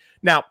anybody.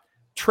 Now,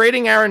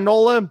 trading Aaron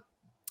Nola,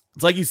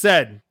 it's like you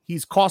said,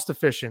 he's cost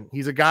efficient.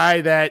 He's a guy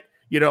that,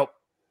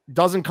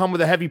 doesn't come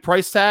with a heavy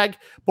price tag,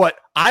 but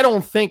I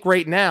don't think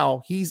right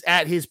now he's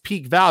at his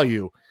peak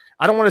value.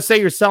 I don't want to say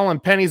you're selling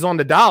pennies on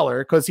the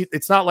dollar because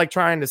it's not like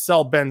trying to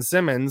sell Ben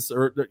Simmons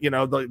or,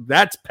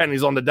 that's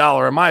pennies on the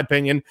dollar, in my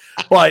opinion.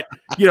 But,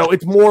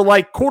 it's more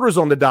like quarters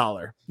on the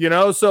dollar,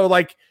 So,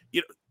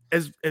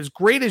 as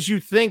great as you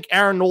think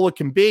Aaron Nola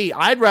can be,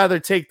 I'd rather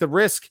take the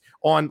risk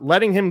on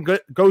letting him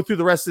go through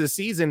the rest of the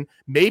season.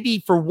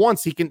 Maybe for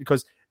once he can,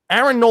 because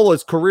Aaron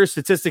Nola's career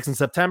statistics in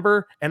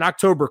September and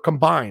October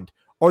combined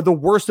are the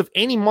worst of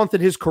any month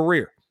in his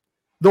career.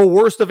 The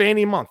worst of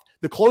any month.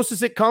 The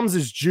closest it comes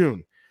is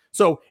June.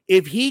 So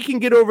if he can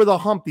get over the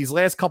hump these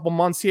last couple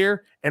months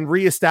here and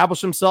reestablish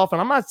himself, and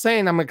I'm not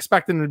saying I'm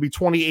expecting him to be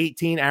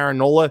 2018 Aaron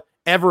Nola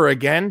ever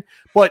again,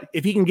 but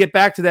if he can get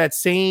back to that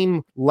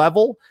same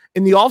level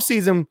in the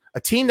offseason, a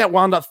team that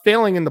wound up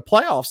failing in the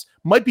playoffs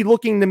might be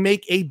looking to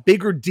make a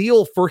bigger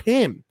deal for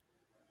him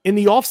in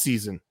the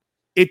offseason.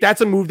 If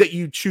that's a move that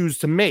you choose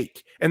to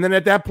make. And then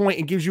at that point,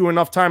 it gives you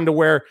enough time to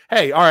where,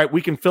 hey, all right,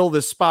 we can fill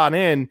this spot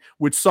in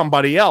with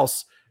somebody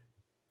else.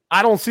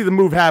 I don't see the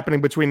move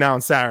happening between now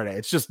and Saturday.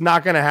 It's just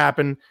not going to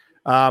happen.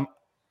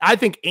 I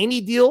think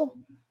any deal,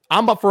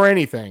 I'm up for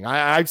anything.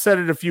 I said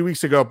it a few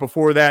weeks ago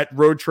before that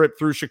road trip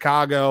through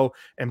Chicago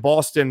and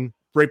Boston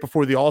right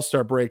before the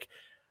All-Star break.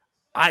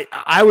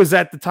 I was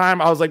at the time,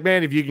 I was like,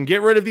 man, if you can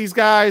get rid of these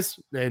guys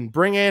and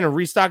bring in and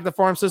restock the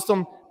farm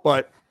system,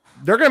 but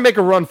they're going to make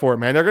a run for it,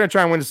 man. They're going to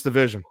try and win this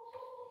division.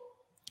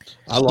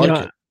 I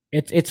like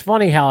it. It's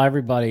funny how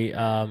everybody,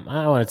 I don't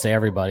want to say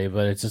everybody,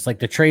 but it's just like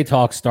the trade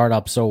talks start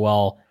up so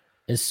well.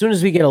 As soon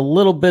as we get a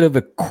little bit of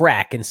a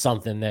crack in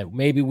something that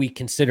maybe we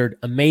considered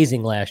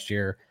amazing last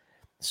year,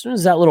 as soon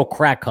as that little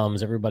crack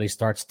comes, everybody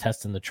starts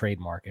testing the trade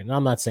market. And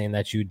I'm not saying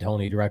that's you,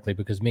 Tony, directly,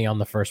 because I'm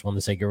the first one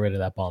to say, get rid of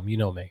that bum. You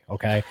know me,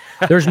 okay?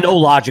 There's no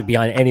logic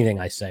behind anything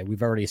I say.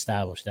 We've already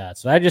established that.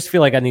 So I just feel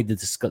like I need to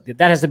discuss.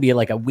 That has to be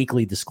like a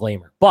weekly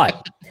disclaimer.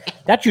 But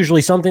that's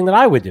usually something that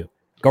I would do.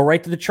 Go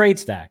right to the trade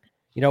stack.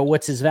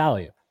 What's his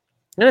value?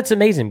 And it's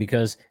amazing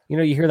because, you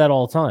hear that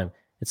all the time.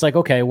 It's like,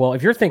 okay, well,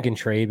 if you're thinking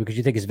trade because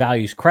you think his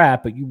value's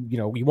crap, but you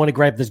want to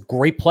grab this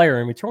great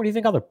player in return, what do you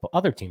think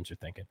other teams are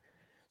thinking?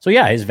 So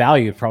yeah, his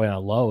value is probably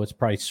not low. It's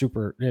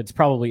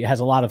probably it has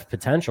a lot of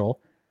potential,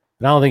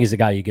 but I don't think he's the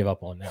guy you give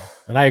up on now.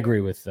 And I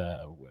agree with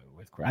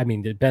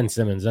Ben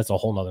Simmons. That's a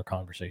whole nother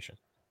conversation.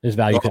 His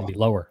value couldn't be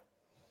lower.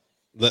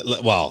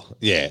 Well,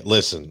 yeah,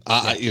 listen,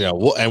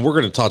 and we're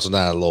going to touch on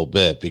that a little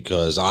bit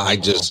because I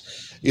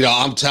just,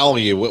 I'm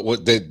telling you,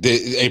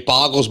 it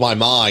boggles my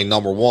mind,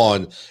 number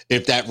one,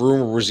 if that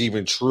rumor was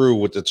even true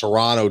with the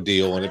Toronto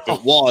deal. And if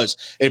it was,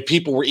 if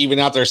people were even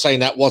out there saying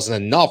that wasn't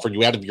enough, or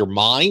you out of your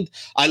mind,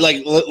 I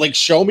like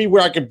show me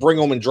where I could bring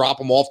them and drop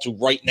them off to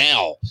right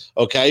now.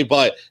 Okay.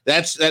 But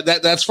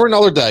that's for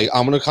another day.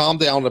 I'm going to calm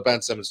down on the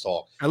Ben Simmons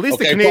talk. At least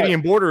the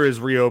Canadian border is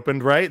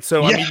reopened, right?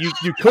 So, yeah. I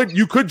mean,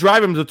 you could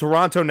drive him to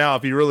Toronto now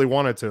if you really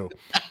wanted to.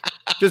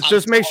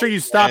 Just make sure you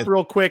stop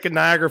real quick at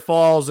Niagara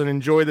Falls and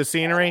enjoy the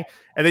scenery,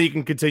 and then you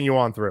can continue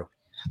on through.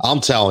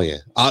 I'm telling you,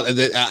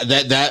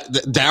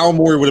 that Daryl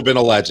Morey would have been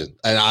a legend,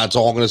 and that's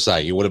all I'm going to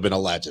say. He would have been a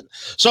legend.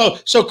 So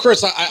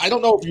Chris, I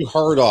don't know if you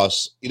heard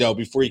us,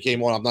 before you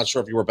came on. I'm not sure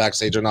if you were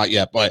backstage or not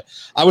yet, but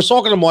I was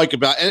talking to Mike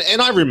about,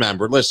 and I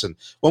remember. Listen,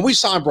 when we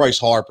signed Bryce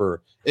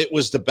Harper, it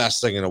was the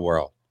best thing in the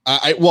world.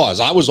 I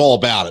was all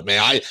about it,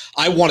 man.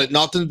 I wanted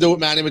nothing to do with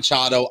Manny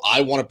Machado.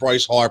 I wanted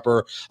Bryce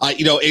Harper.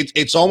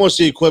 It's almost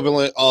the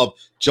equivalent of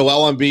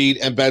Joel Embiid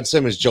and Ben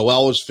Simmons.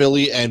 Joel is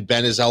Philly and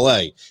Ben is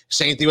LA.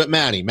 Same thing with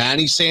Manny.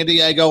 Manny's San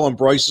Diego and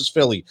Bryce is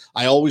Philly.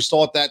 I always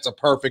thought that's a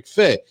perfect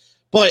fit.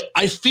 But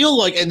I feel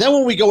like, and then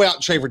when we go out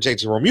and trade for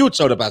JT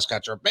Realmuto, the best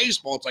catcher in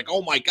baseball, it's like,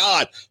 oh my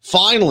God,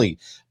 finally.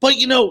 But,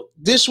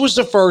 this was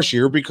the first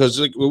year because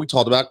we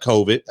talked about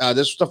COVID.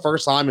 This was the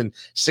first time in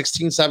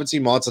 16,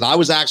 17 months. And I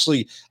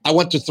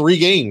went to 3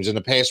 games in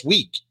the past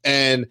week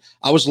and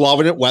I was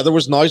loving it. Weather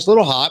was nice, a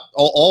little hot,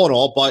 all in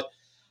all. But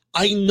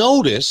I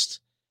noticed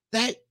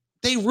that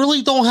they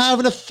really don't have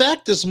an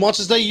effect as much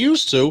as they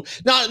used to.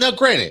 Now,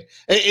 granted,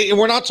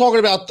 we're not talking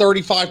about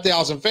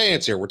 35,000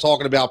 fans here. We're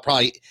talking about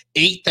probably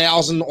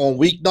 8,000 on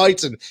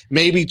weeknights and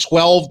maybe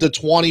 12 to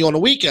 20 on the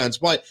weekends.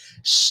 But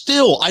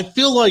still, I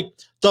feel like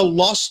the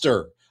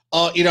luster,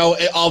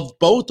 of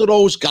both of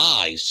those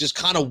guys just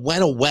kind of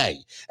went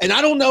away. And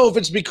I don't know if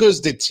it's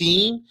because the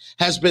team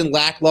has been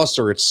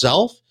lackluster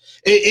itself.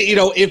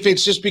 If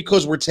it's just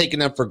because we're taking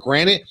them for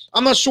granted,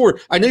 I'm not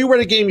sure. I know you were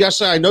at a game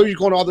yesterday. I know you're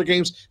going to other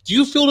games. Do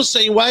you feel the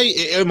same way?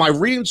 Am I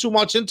reading too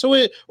much into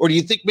it? Or do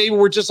you think maybe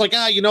we're just like,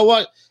 you know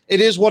what?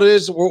 It is what it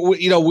is.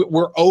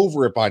 We're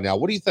over it by now.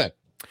 What do you think?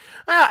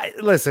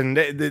 Listen,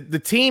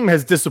 the team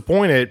has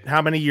disappointed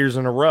how many years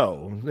in a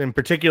row, and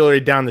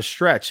particularly down the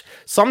stretch.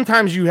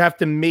 Sometimes you have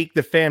to make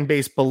the fan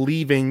base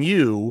believe in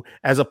you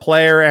as a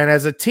player and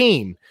as a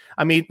team.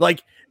 I mean,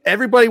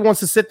 everybody wants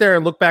to sit there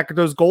and look back at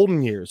those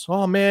golden years.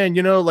 Oh, man,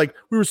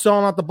 we were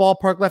selling out the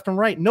ballpark left and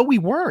right. No, we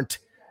weren't.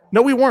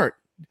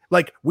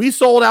 We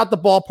sold out the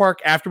ballpark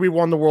after we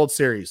won the World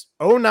Series.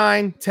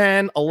 09,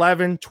 10,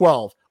 11,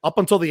 12. Up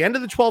until the end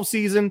of the 12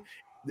 season,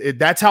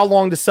 That's how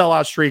long the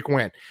sellout streak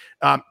went.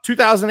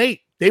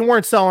 2008, they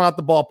weren't selling out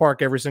the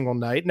ballpark every single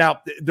night.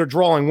 Now they're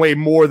drawing way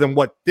more than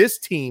what this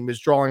team is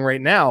drawing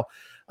right now.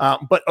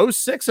 But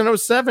 06 and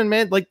 07,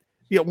 man, like,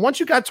 once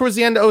you got towards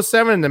the end of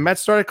 07 and the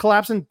Mets started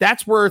collapsing,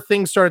 that's where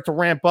things started to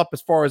ramp up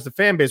as far as the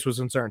fan base was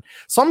concerned.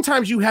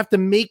 Sometimes you have to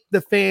make the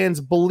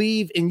fans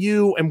believe in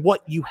you and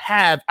what you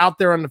have out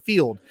there on the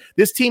field.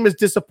 This team is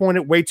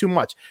disappointed way too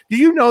much. Do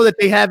you know that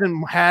they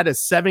haven't had a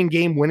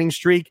 7-game winning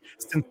streak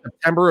since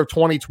September of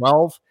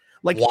 2012?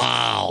 Like,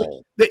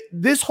 wow.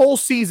 This whole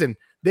season,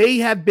 they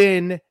have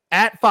been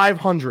at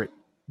 500.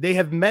 They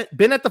have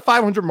been at the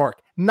 500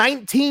 mark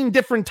 19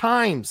 different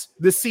times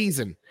this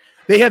season.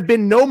 They have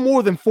been no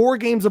more than 4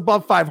 games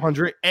above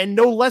 500 and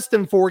no less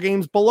than 4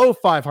 games below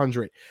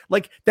 500.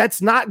 Like,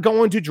 that's not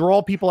going to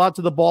draw people out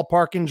to the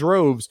ballpark in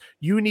droves.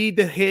 You need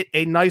to hit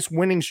a nice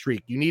winning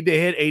streak. You need to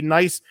hit a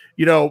nice,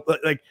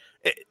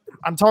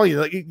 I'm telling you,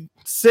 like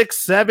 6,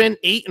 7,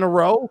 8 in a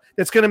row.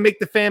 That's going to make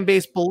the fan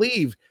base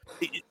believe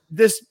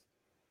this.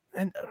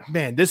 And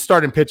man, this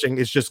starting pitching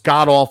is just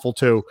god awful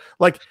too.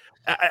 Like,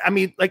 I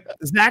mean, like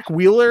Zach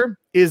Wheeler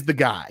is the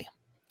guy.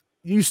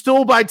 You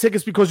still buy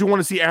tickets because you want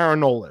to see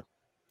Aaron Nola.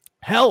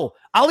 Hell,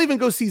 I'll even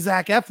go see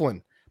Zach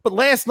Eflin. But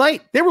last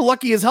night, they were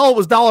lucky as hell it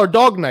was Dollar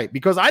Dog night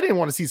because I didn't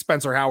want to see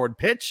Spencer Howard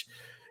pitch,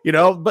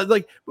 But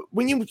like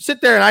when you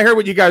sit there and I heard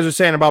what you guys are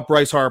saying about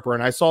Bryce Harper,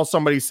 and I saw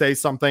somebody say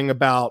something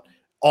about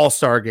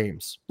all-star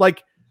games.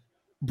 Like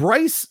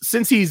Bryce,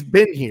 since he's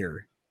been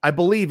here, I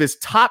believe is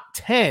top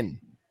 10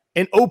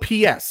 in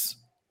OPS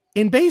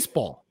in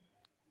baseball.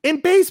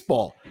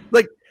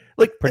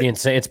 Like pretty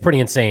insane. It's pretty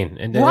insane,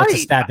 and that's a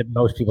stat that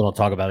most people don't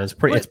talk about. It's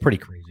pretty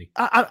crazy.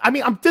 I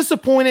mean, I'm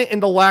disappointed in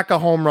the lack of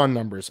home run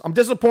numbers. I'm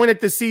disappointed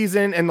this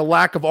season in the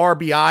lack of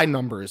RBI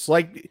numbers.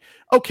 Like,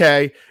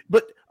 okay,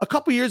 but a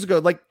couple years ago,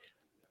 like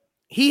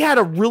he had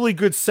a really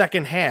good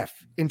second half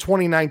in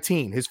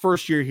 2019, his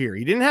first year here.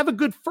 He didn't have a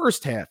good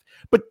first half,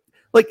 but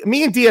like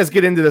me and Diaz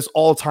get into this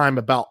all the time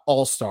about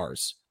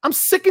all-stars. I'm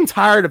sick and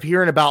tired of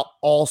hearing about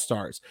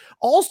all-stars.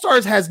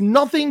 All-stars has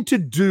nothing to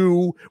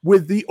do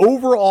with the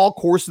overall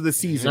course of the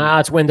season. Nah,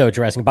 it's window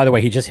dressing. By the way,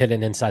 he just hit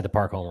an inside the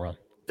park home run.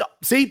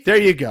 See, there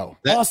you go.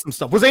 Awesome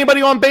stuff. Was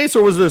anybody on base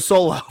or was it a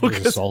solo? It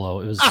was a solo.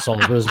 It was a solo.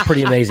 It was a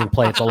pretty amazing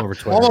play. It's all over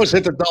Twitter. Almost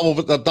hit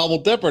the double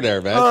dipper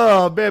there, man.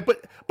 Oh man, but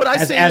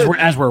I say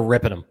as we're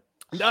ripping him.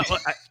 No,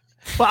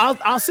 but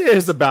I'll say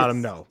this about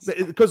him, though,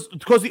 because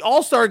the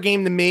All-Star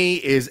game to me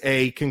is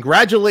a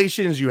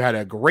congratulations. You had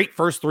a great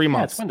first 3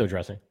 months. It's window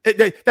dressing.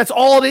 That's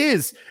all it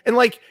is. And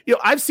like,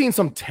 I've seen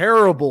some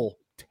terrible.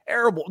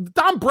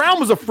 Don Brown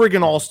was a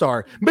friggin'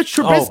 All-Star. Mitch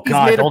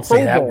Trubisky's made don't a say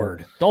Pro that Bowl.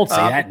 word. Don't say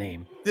that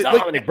name.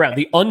 Dominic Brown,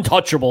 the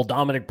untouchable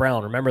Dominic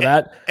Brown. Remember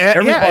that?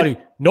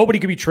 Nobody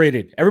could be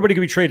traded. Everybody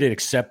could be traded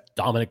except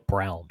Dominic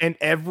Brown. And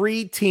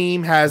every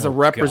team has a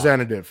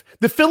representative. God.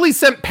 The Phillies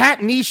sent Pat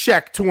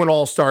Neshek to an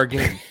All-Star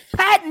game.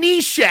 Pat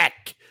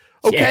Neshek.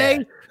 Okay.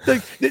 Yeah.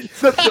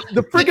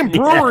 The friggin'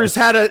 Brewers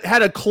had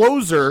a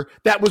closer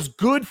that was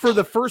good for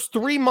the first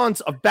 3 months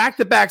of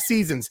back-to-back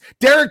seasons.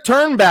 Derek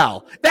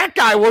Turnbull. That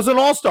guy was an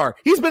all-star.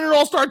 He's been an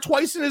all-star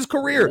twice in his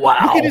career. Wow.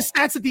 Look at his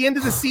stats at the end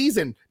of the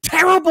season.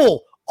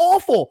 Terrible.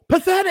 Awful.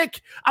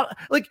 Pathetic.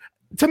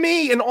 To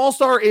me, an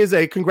all-star is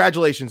a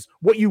congratulations.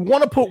 What you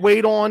want to put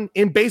weight on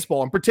in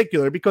baseball in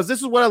particular, because this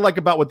is what I like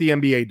about what the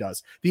NBA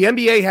does. The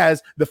NBA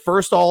has the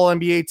first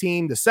All-NBA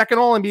team, the second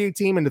All-NBA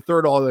team, and the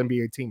third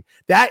All-NBA team.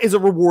 That is a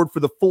reward for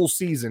the full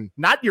season,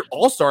 not your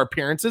all-star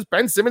appearances.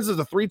 Ben Simmons is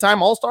a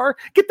 3-time all-star.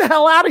 Get the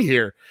hell out of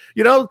here.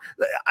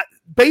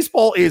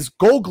 Baseball is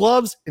gold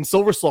gloves and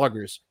silver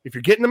sluggers. If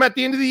you're getting them at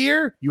the end of the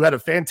year, you had a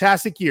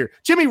fantastic year.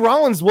 Jimmy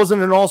Rollins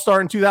wasn't an all-star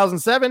in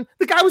 2007.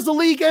 The guy was the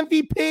league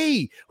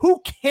MVP.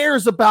 Who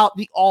cares about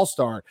the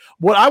all-star?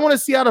 What I want to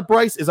see out of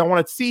Bryce is I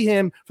want to see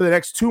him for the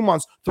next 2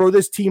 months throw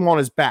this team on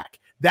his back.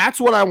 That's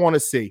what I want to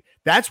see.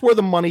 That's where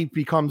the money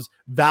becomes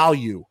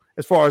value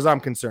as far as I'm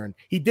concerned.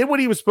 He did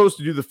what he was supposed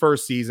to do the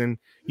first season.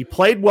 He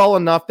played well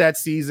enough that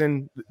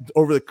season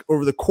over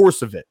the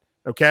course of it.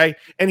 Okay.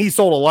 And he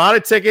sold a lot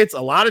of tickets,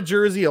 a lot of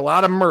jersey, a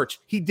lot of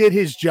merch. He did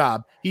his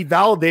job. He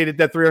validated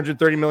that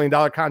 $330 million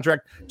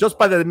contract just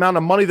by the amount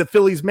of money the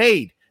Phillies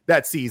made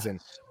that season.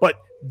 But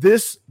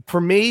this,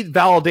 for me,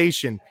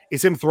 validation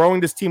is him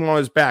throwing this team on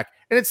his back.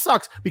 And it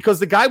sucks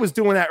because the guy was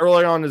doing that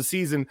earlier on in the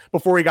season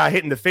before he got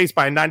hit in the face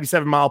by a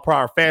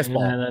 97-mile-per-hour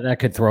fastball. That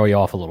could throw you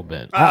off a little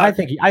bit. I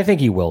think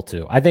he will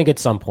too. I think at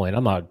some point,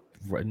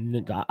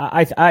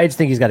 I just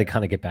think he's got to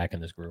kind of get back in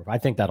this groove. I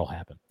think that'll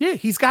happen. Yeah,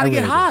 he's got to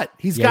get hot.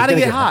 He's got to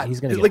get hot.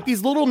 He's gonna get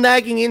these little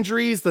nagging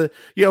injuries,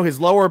 his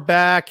lower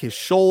back, his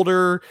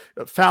shoulder,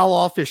 foul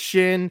off his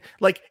shin.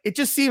 Like it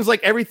just seems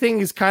like everything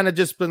has kind of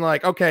just been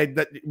like, okay,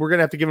 that we're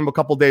gonna have to give him a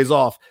couple days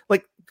off.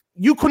 Like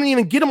you couldn't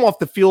even get him off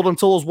the field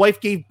until his wife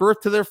gave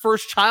birth to their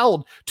first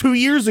child 2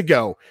 years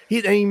ago.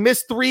 He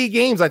missed 3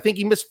 games. I think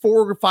he missed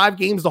 4 or 5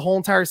 games the whole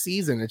entire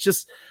season. It's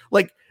just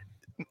like.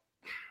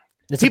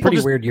 It's a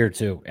pretty weird year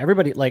too.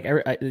 Everybody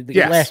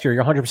last year,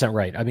 you're 100%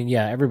 right. I mean,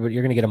 yeah, everybody,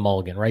 you're going to get a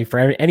mulligan, right? For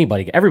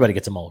anybody, everybody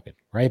gets a mulligan,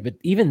 right? But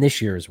even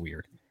this year is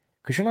weird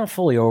because you're not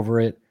fully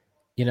over it.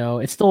 You know,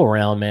 it's still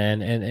around,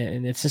 man,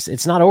 and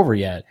it's not over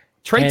yet.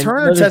 Trey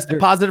Turner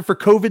tested positive for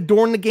COVID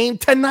during the game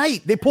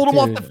tonight. They pulled him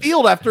off the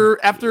field after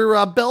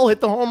Bell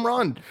hit the home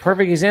run.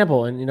 Perfect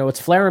example. And,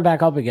 it's flaring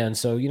back up again.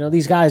 So,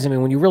 these guys, I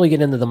mean, when you really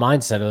get into the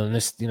mindset of them,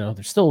 this,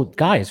 they're still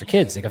guys, they're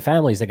kids, they got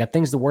families, they got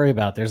things to worry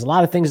about. There's a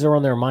lot of things that are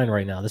on their mind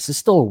right now. This is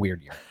still a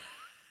weird year.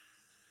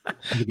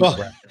 He's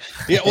on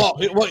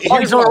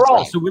a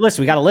roll. So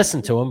we got to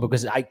listen to him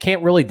because I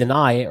can't really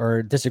deny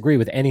or disagree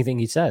with anything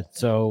he said.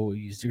 So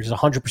he's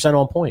 100%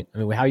 on point. I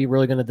mean, how are you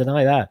really going to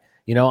deny that?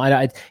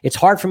 It's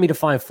hard for me to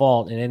find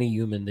fault in any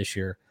human this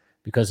year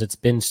because it's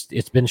been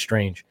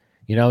strange.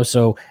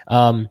 So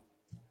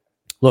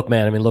look,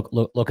 man. I mean,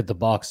 look at the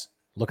Bucks.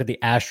 Look at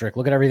the asterisk.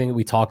 Look at everything that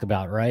we talked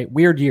about, right?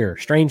 Weird year,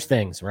 strange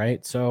things,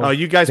 right? So,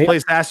 you guys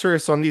placed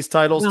asterisks on these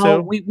titles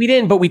too? We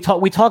didn't, but we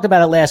talked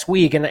about it last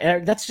week, and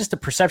that's just a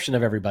perception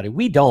of everybody.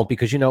 We don't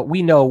because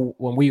we know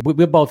when we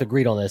both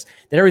agreed on this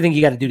that everything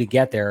you got to do to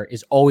get there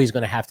is always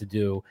going to have to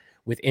do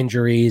with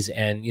injuries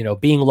and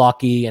being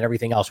lucky and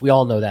everything else. We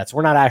all know that, so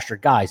we're not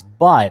asterisk guys,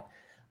 but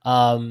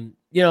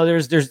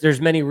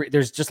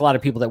there's just a lot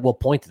of people that will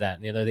point to that.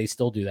 They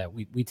still do that.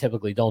 We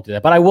typically don't do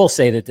that. But I will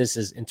say that this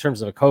is, in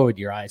terms of a COVID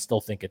year, I still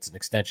think it's an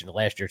extension of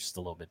last year. It's just a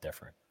little bit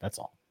different. That's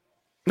all.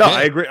 No, yeah.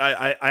 I agree.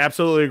 I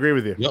absolutely agree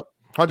with you. Yep.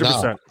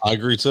 100%. No, I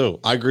agree too.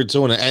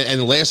 And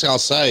the last thing I'll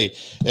say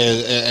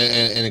is,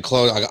 and in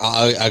close,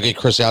 I'll get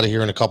Chris out of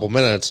here in a couple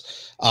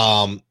minutes,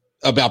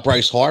 about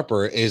Bryce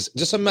Harper is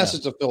just a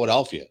message to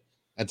Philadelphia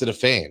and to the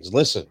fans.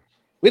 Listen.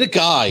 We had a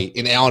guy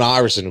in Allen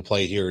Iverson who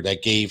played here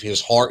that gave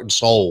his heart and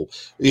soul.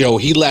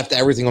 He left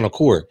everything on the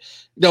court.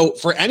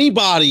 For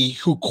anybody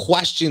who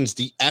questions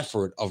the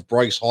effort of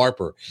Bryce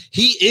Harper,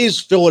 he is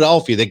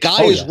Philadelphia. The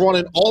guy is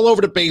running all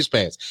over the base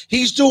paths.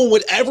 He's doing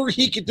whatever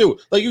he can do.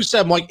 Like you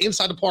said, Mike,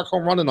 inside the park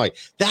home run tonight.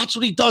 That's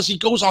what he does. He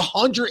goes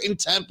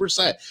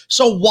 110%.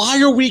 So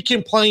why are we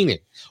complaining?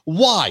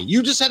 Why?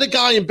 You just had a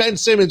guy in Ben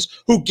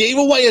Simmons who gave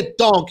away a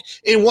dunk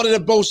in one of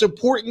the most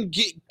important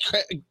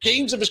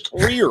games of his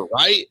career,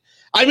 right?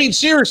 I mean,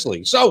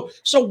 seriously. So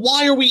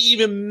why are we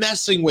even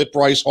messing with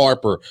Bryce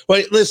Harper?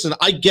 But listen,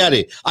 I get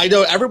it. I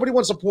know everybody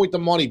wants to point the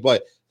money,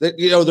 but there's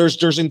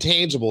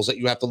intangibles that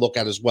you have to look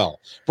at as well.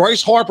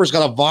 Bryce Harper's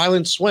got a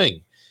violent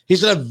swing.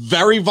 He's got a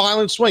very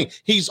violent swing.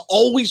 He's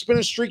always been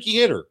a streaky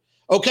hitter.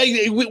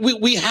 Okay,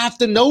 we have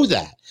to know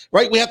that,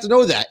 right? We have to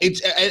know that.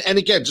 And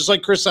again, just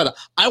like Chris said,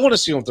 I want to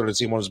see him throw the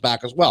team on his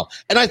back as well.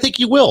 And I think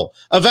he will.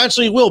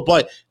 Eventually he will.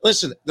 But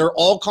listen, there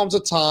all comes a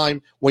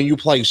time when you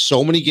play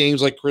so many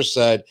games, like Chris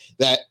said,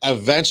 that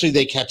eventually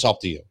they catch up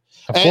to you.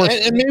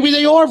 And maybe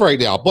they are right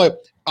now.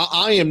 But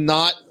I am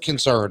not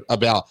concerned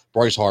about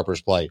Bryce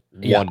Harper's play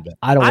one bit.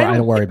 I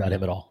don't worry about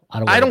him at all.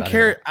 I don't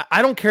care.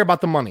 I don't care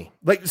about the money.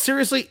 Like,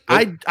 seriously,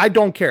 I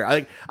don't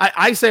care.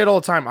 I say it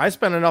all the time. I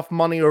spent enough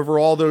money over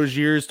all those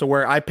years to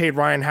where I paid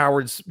Ryan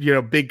Howard's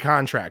big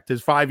contract,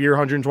 his 5-year,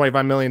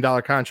 $125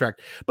 million contract.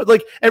 But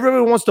like,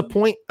 everybody wants to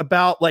point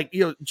about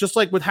just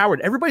like with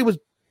Howard, everybody was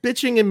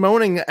bitching and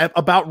moaning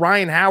about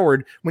Ryan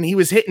Howard when he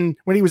was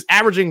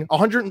averaging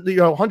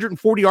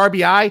 140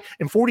 RBI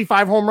and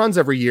 45 home runs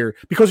every year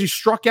because he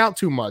struck out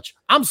too much.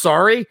 I'm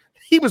sorry.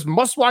 He was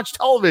must-watch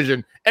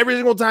television every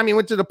single time he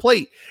went to the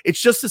plate. It's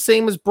just the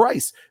same as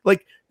Bryce.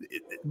 Like,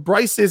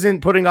 Bryce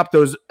isn't putting up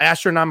those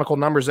astronomical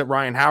numbers that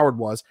Ryan Howard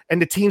was, and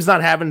the team's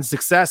not having the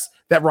success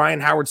that Ryan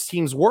Howard's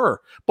teams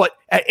were. But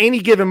at any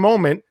given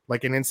moment,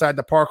 like an inside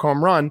the park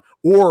home run,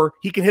 or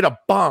he can hit a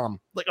bomb,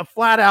 like a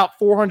flat-out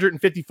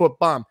 450-foot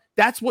bomb.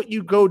 That's what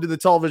you go to the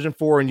television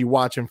for and you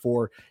watch him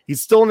for.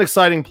 He's still an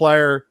exciting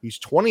player. He's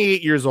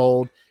 28 years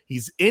old.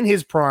 He's in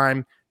his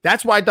prime.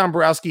 That's why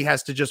Dombrowski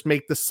has to just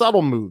make the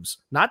subtle moves,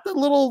 not the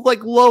little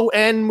low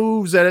end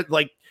moves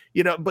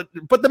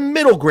but the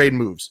middle grade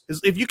moves.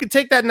 If you can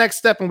take that next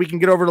step and we can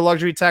get over the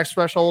luxury tax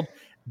threshold,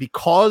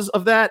 because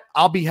of that,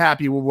 I'll be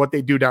happy with what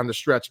they do down the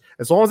stretch.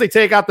 As long as they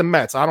take out the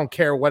Mets, I don't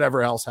care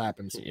whatever else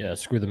happens. Yeah,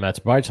 screw the Mets.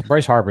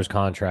 Bryce Harper's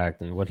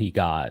contract and what he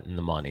got and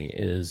the money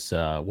is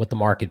what the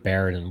market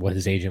bared and what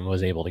his agent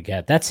was able to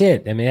get. That's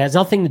it. I mean, it has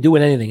nothing to do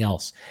with anything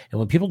else. And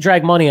when people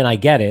drag money, and I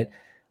get it,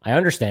 I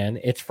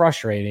understand it's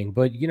frustrating,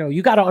 but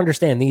you got to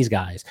understand these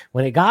guys.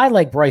 When a guy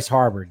like Bryce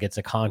Harper gets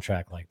a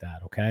contract like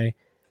that, okay,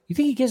 you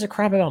think he gives a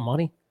crap about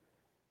money?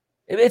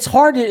 It's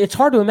hard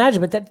to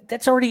imagine, but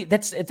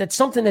that's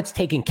something that's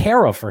taken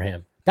care of for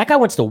him. That guy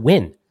wants to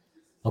win,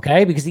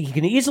 okay, because he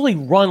can easily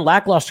run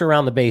lackluster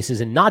around the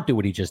bases and not do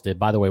what he just did.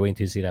 By the way, wait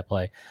until you see that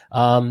play,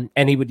 and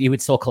he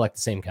would still collect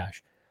the same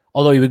cash.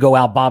 Although he would go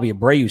out Bobby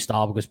Abreu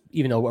style, because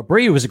even though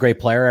Abreu was a great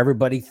player,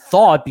 everybody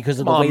thought because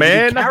of the way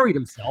that he carried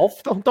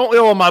himself. Don't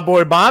ill on my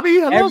boy Bobby.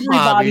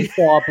 Everybody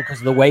thought because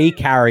of the way he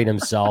carried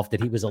himself that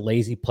he was a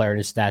lazy player, and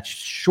his stats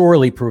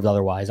surely proved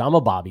otherwise. I'm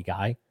a Bobby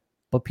guy,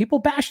 but people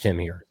bashed him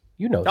here.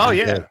 That. Oh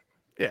yeah,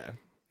 yeah.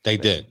 They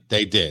did.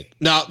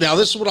 Now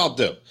this is what I'll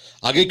do.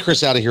 I'll get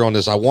Chris out of here on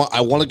this. I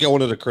want to go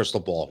into the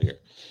crystal ball here.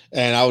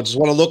 And I would just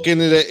want to look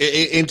into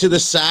the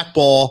sack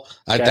ball.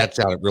 That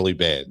sounded really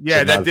bad.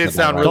 Yeah, that did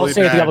sound really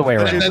bad. Don't say it the other way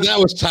around. That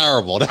was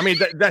terrible. I mean,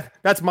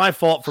 that's my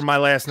fault for my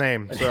last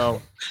name.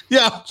 So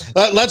yeah,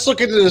 let's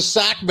look into the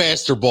sack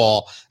master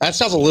ball. That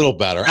sounds a little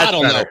better. I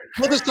don't know.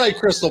 We'll just say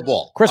crystal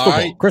ball. Crystal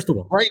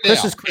ball. Right now,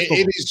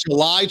 it is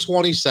July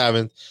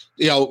 27th.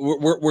 You know,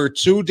 we're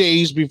 2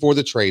 days before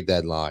the trade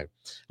deadline.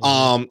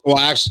 Well,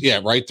 actually,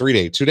 yeah, right. 3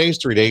 days, 2 days,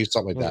 3 days,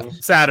 something like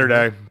that.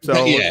 Saturday.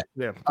 So yeah.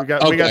 We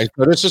got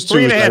So this is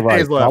 3.5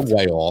 days left. I'm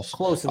way off.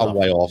 Close enough. I'm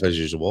way off as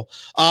usual.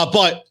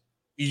 But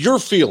your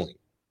feeling,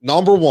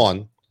 number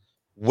one,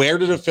 where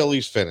did the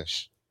Phillies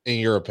finish in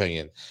your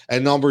opinion?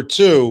 And number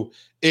two,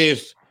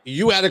 if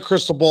you had a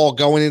crystal ball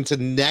going into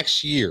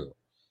next year,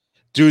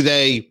 do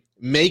they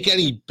make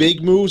any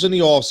big moves in the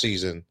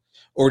offseason?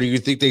 Or do you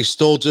think they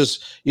still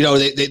just,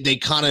 they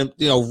kind of,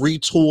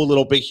 retool a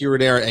little bit here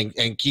and there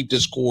and keep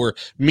this core,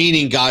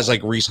 meaning guys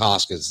like Rhys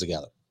Hoskins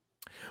together?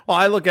 Well,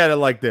 I look at it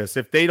like this.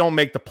 If they don't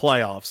make the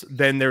playoffs,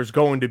 then there's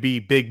going to be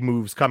big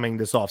moves coming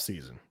this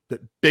offseason.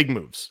 Big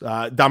moves.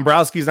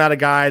 Dombrowski's not a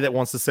guy that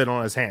wants to sit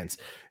on his hands.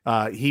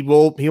 He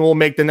will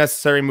make the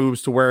necessary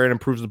moves to where it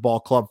improves the ball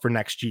club for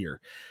next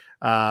year.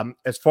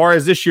 As far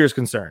as this year is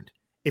concerned,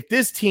 if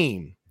this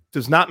team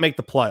does not make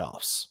the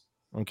playoffs,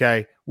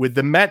 okay, with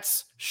the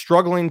Mets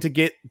struggling to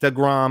get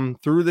DeGrom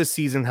through this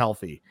season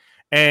healthy,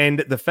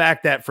 and the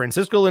fact that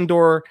Francisco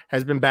Lindor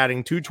has been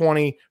batting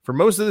 .220 for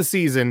most of the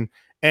season,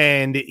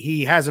 and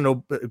he has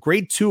a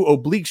grade 2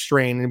 oblique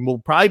strain and will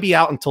probably be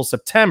out until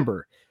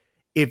September.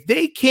 If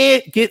they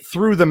can't get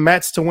through the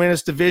Mets to win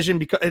this division,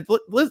 because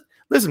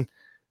listen,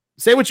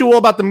 say what you will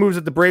about the moves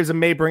that the Braves have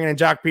made, bringing in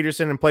Jock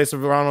Peterson in place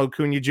of Ronald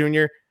Acuna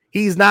Jr.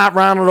 He's not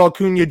Ronald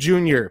Acuna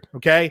Jr.,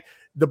 okay?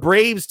 The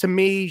Braves, to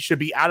me, should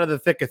be out of the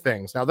thick of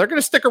things. Now, they're going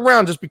to stick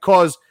around just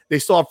because they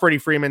still have Freddie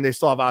Freeman, they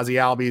still have Ozzie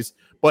Albies,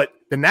 but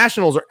the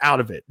Nationals are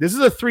out of it. This is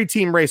a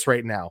 3-team race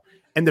right now,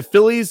 and the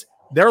Phillies,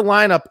 their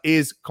lineup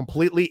is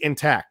completely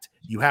intact.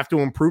 You have to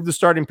improve the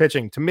starting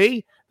pitching. To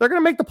me, they're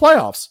going to make the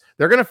playoffs.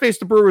 They're going to face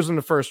the Brewers in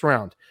the first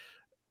round.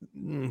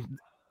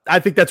 I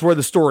think that's where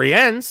the story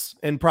ends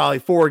in probably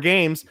 4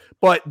 games,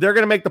 but they're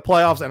going to make the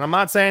playoffs. And I'm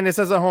not saying this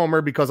as a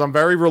homer because I'm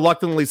very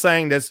reluctantly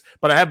saying this,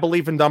 but I have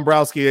belief in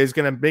Dombrowski is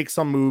going to make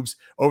some moves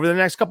over the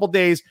next couple of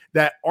days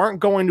that aren't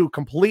going to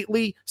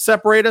completely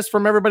separate us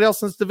from everybody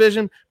else in this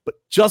division, but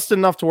just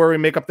enough to where we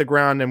make up the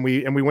ground and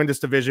we win this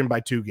division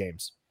by 2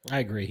 games. I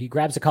agree. He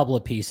grabs a couple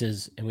of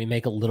pieces and we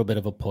make a little bit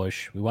of a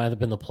push. We wind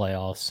up in the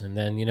playoffs. And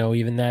then,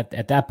 even that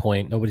at that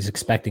point, nobody's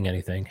expecting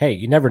anything. Hey,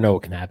 you never know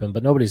what can happen,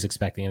 but nobody's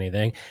expecting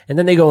anything. And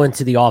then they go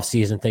into the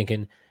offseason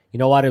thinking, you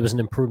know what? It was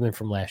an improvement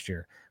from last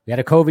year. We had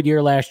a COVID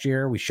year last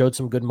year. We showed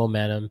some good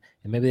momentum,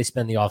 and maybe they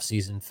spend the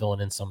offseason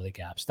filling in some of the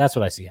gaps. That's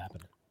what I see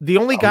happening. The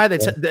only guy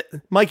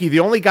Mikey, the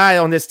only guy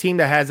on this team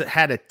that has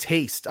had a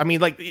taste. I mean,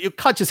 like,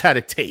 Kutch has had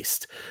a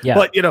taste. Yeah.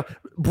 But,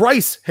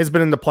 Bryce has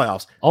been in the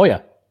playoffs. Oh,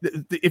 yeah.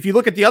 If you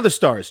look at the other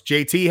stars,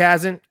 JT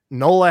hasn't,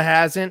 Nola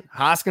hasn't,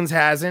 Hoskins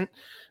hasn't,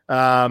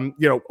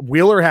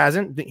 Wheeler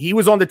hasn't. He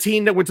was on the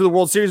team that went to the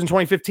World Series in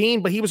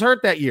 2015, but he was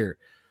hurt that year.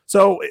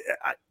 So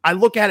I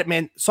look at it,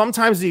 man,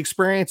 sometimes the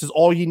experience is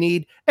all you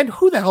need. And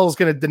who the hell is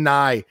going to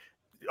deny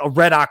a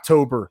red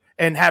October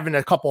and having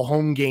a couple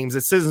home games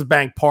at Citizens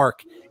Bank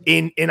Park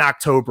in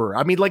October?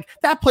 I mean, like,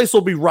 that place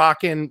will be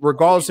rocking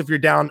regardless if you're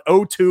down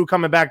 0-2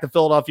 coming back to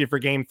Philadelphia for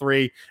game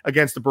 3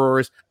 against the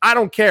Brewers. I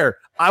don't care.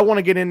 I want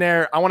to get in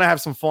there. I want to have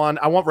some fun.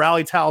 I want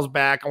rally towels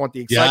back. I want the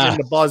excitement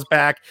and the buzz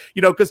back,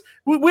 because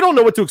we don't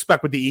know what to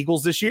expect with the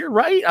Eagles this year,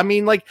 right? I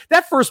mean, like,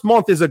 that first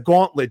month is a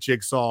gauntlet,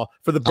 Jigsaw,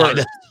 for the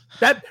Birds.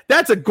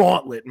 That's a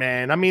gauntlet,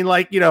 man. I mean,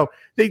 like,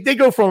 they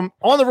go from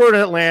on the road in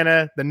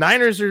Atlanta. The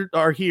Niners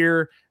are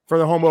here for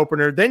the home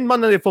opener. Then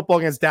Monday Night Football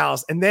against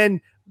Dallas. And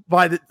then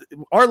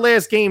our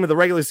last game of the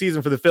regular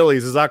season for the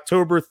Phillies is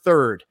October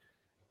 3rd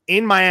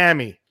in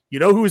Miami. You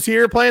know who's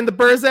here playing the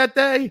Birds that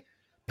day?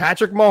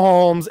 Patrick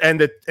Mahomes and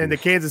the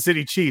Kansas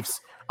City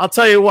Chiefs. I'll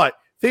tell you what,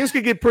 things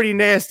could get pretty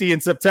nasty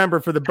in September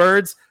for the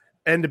Birds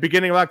and the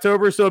beginning of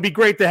October. So it'd be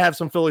great to have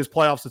some Phillies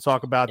playoffs to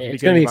talk about.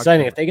 It's going to be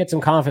exciting. If they get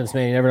some confidence,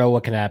 man, you never know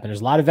what can happen.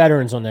 There's a lot of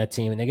veterans on that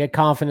team, and they get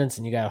confidence,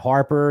 and you got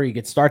Harper.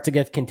 You start to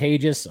get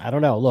contagious. I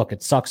don't know. Look,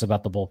 it sucks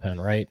about the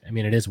bullpen, right? I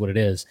mean, it is what it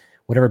is.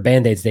 Whatever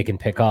Band-Aids they can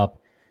pick up,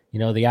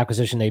 the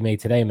acquisition they made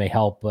today may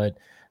help, but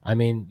I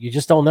mean, you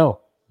just don't know.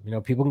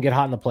 People can get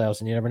hot in the playoffs,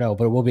 and you never know.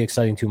 But it will be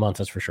exciting 2 months,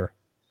 that's for sure.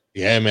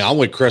 Yeah, man, I'm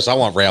with Chris. I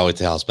want Rally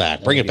Tales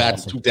back. Bring it back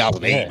to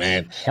 2008,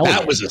 man.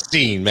 That was a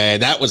scene,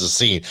 man. That was a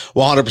scene,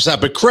 100%.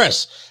 But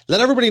Chris,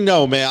 let everybody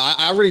know, man.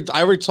 I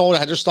already told. I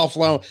had your stuff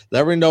alone.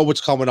 Let everybody know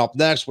what's coming up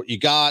next, what you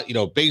got.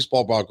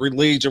 Baseball, Green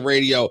Legion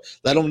Radio.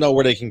 Let them know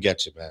where they can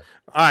get you, man.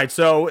 All right,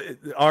 so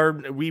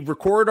we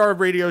record our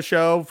radio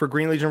show for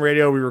Green Legion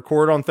Radio. We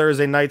record on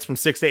Thursday nights from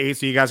 6 to 8,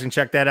 so you guys can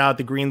check that out,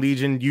 the Green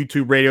Legion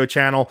YouTube radio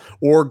channel,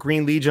 or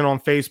Green Legion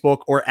on Facebook,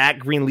 or at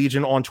Green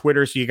Legion on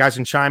Twitter, so you guys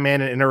can chime in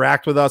and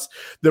interact with us.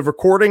 The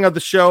recording of the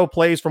show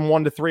plays from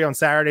 1 to 3 on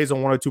Saturdays on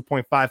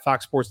 102.5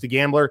 Fox Sports The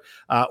Gambler,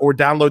 or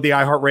download the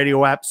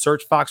iHeartRadio app,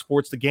 search Fox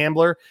Sports The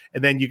Gambler,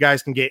 and then you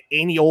guys can get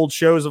any old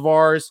shows of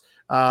ours,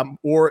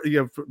 or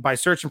by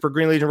searching for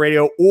Green Legion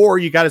Radio, or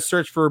you got to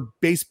search for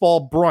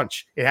Baseball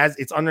Brunch.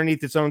 It's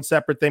underneath its own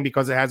separate thing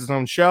because it has its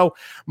own show.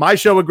 My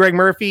show with Greg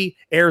Murphy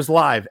airs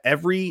live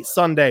every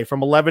Sunday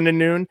from 11 to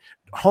noon.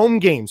 Home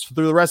games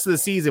through the rest of the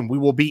season, we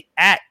will be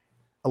at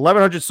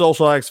 1100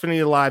 Social at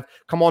Xfinity Live.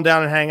 Come on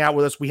down and hang out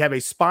with us. We have a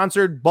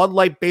sponsored Bud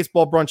Light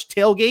Baseball Brunch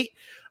tailgate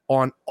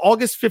on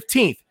August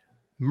 15th.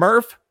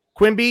 Murph,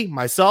 Quimby,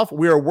 myself,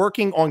 we are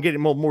working on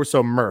getting more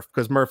so Murph,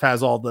 because Murph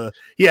has all the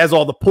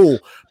pool,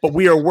 but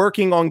we are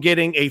working on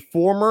getting a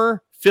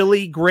former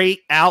Philly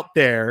great out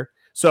there.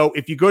 So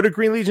if you go to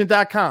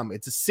greenlegion.com,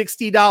 it's a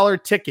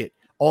 $60 ticket.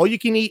 All you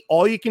can eat,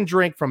 all you can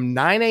drink from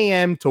 9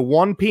 a.m. to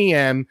 1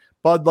 p.m.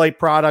 Bud Light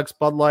products,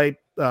 Bud Light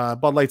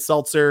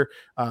Seltzer,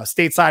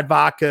 Stateside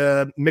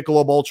Vodka,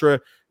 Michelob Ultra.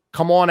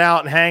 Come on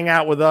out and hang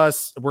out with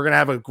us. We're going to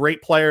have a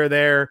great player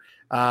there.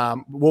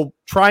 We'll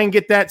try and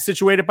get that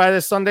situated by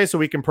this Sunday so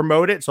we can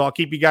promote it. So I'll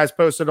keep you guys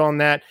posted on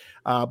that.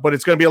 But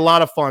it's going to be a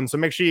lot of fun. So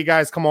make sure you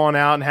guys come on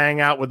out and hang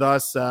out with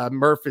us.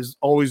 Murph is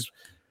always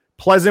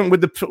pleasant with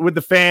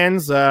the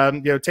fans.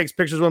 Takes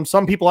pictures with them.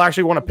 Some people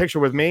actually want a picture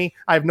with me.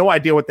 I have no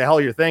idea what the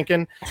hell you're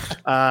thinking.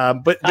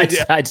 But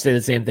I'd say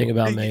the same thing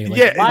about me.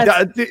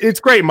 It's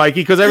great,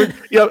 Mikey, because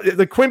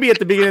the Quimby at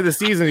the beginning of the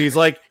season, he's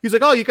like,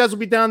 oh, you guys will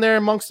be down there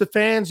amongst the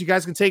fans. You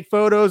guys can take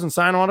photos and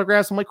sign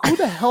autographs. I'm like, who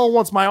the hell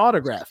wants my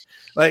autograph?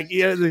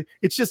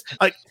 It's just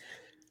like,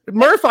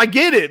 Murph, I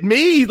get it.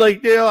 Me,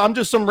 I'm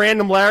just some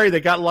random Larry that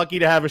got lucky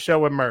to have a show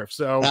with Murph.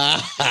 So,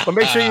 but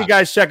make sure you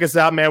guys check us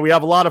out, man. We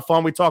have a lot of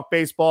fun. We talk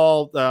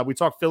baseball. We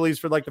talk Phillies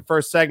for the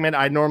first segment.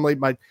 I normally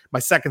my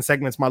second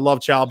segment's my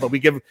love child, but we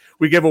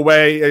give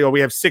away.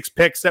 We have 6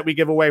 picks that we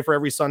give away for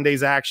every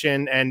Sunday's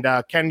action. And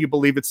can you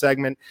believe it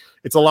segment?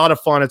 It's a lot of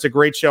fun. It's a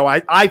great show.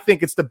 I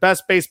think it's the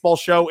best baseball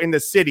show in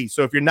the city.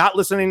 So if you're not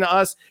listening to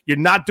us, you're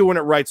not doing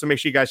it right. So make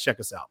sure you guys check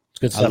us out.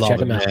 Good stuff. Check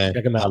them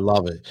out. I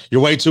love it.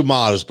 You're way too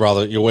modest,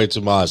 brother. You're way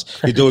too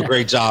modest. You do a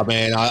great job,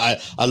 man.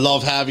 I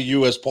love having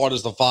you as part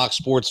of the Fox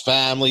Sports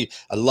family.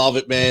 I love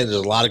it, man. There's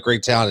a lot of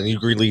great talent, and you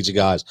Green Legion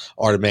guys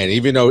are the man.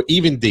 Even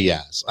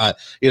Diaz,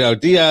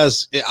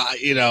 Diaz,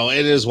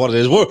 it is what it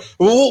is.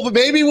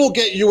 Maybe we'll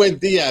get you and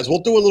Diaz. We'll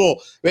do a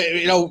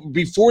little,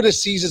 before the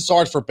season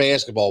starts for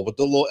basketball with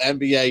the little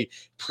NBA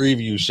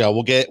preview show.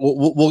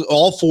 We'll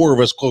all 4 of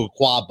us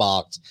quad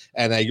box,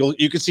 and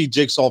you can see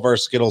Jigsaw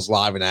versus Skittles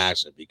live in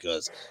action, because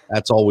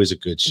that's always a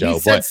good show. He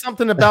said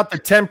something about the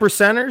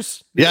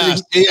 10%ers.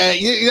 Yes,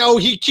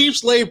 he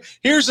keeps labeling.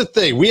 Here's the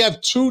thing: we have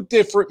 2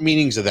 different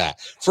meanings of that.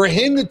 For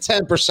him, the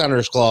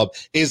 10%ers club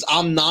is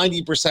I'm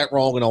 90%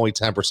 wrong and only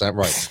 10%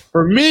 right.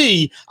 For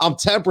me, I'm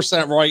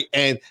 10% right,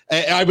 and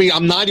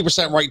I'm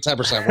 90% right,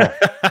 10%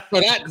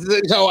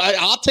 wrong. So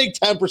I'll take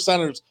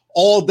 10%ers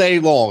all day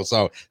long.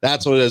 So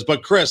that's what it is.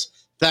 But Chris,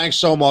 thanks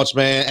so much,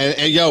 man.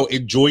 And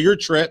enjoy your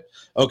trip.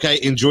 Okay,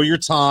 enjoy your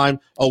time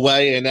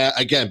away. And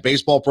again,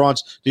 Baseball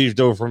Brunch, you're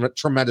doing a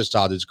tremendous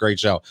job. It's a great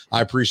show.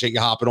 I appreciate you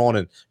hopping on,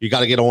 and you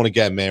got to get on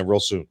again, man, real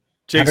soon.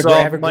 Have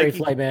a great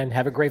flight, man.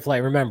 Have a great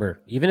flight.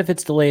 Remember, even if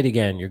it's delayed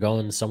again, you're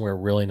going somewhere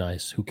really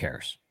nice. Who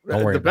cares?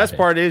 Don't worry. The best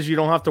part is you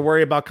don't have to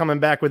worry about coming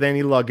back with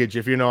any luggage,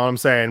 if you know what I'm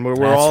saying.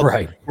 We're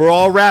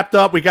all wrapped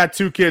up. We got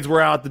 2 kids.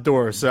 We're out the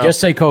door. So just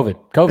say COVID.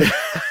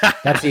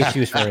 That's the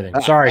excuse for everything.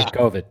 Sorry,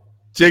 COVID.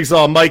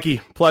 Jigsaw, Mikey,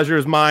 pleasure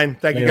is mine.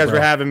 Thank you guys for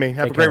having me.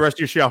 Have a great rest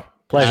of your show.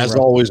 Pleasure, as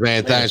always,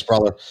 man. Thanks,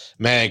 brother.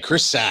 Man,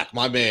 Chris Sack,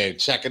 my man,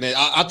 checking it.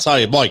 I'll tell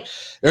you, Mike.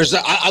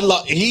 I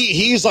love.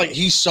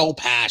 He's so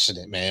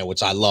passionate, man.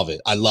 Which I love it.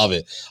 I love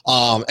it.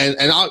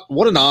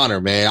 What an honor,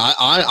 man.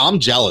 I'm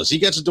jealous. He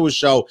gets to do a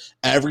show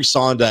every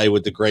Sunday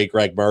with the great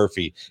Greg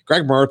Murphy.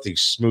 Greg Murphy's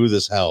smooth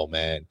as hell,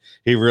 man.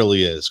 He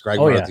really is. Greg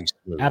Murphy's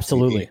smooth.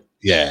 Absolutely.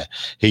 Yeah,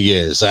 he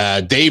is.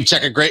 Dave,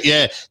 check it great.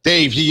 Yeah,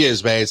 Dave, he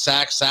is, man.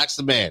 Sack's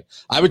the man.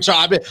 I've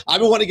been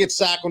wanting to get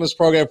Sack on this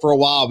program for a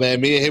while,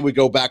 man. Me and him would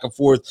go back and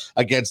forth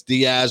against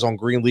Diaz on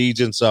Green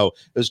Legion, so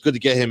it was good to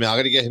get him. I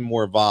got to get him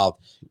more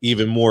involved,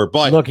 even more.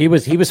 But look, he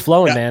was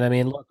flowing, man. I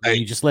mean, look,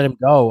 you just let him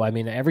go. I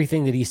mean,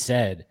 everything that he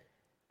said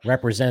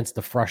represents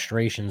the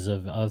frustrations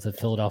of the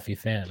Philadelphia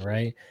fan,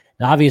 right?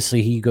 Now,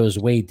 obviously, he goes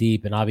way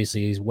deep, and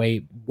obviously, he's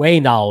way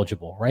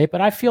knowledgeable, right?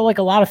 But I feel like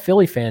a lot of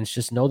Philly fans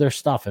just know their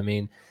stuff. I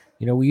mean,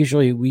 we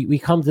usually we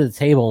come to the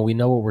table and we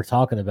know what we're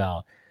talking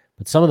about.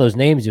 But some of those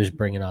names he was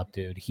bringing up,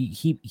 dude,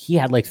 he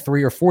had like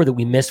 3 or 4 that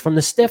we missed from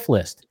the stiff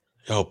list.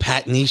 Oh,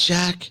 Pat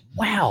Neshek.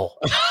 Wow.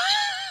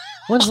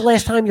 When's the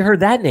last time you heard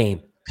that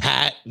name?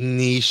 Pat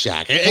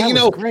Neshek.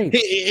 And great.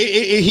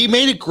 He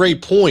made a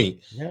great point.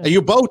 Yeah.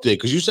 You both did,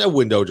 because you said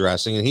window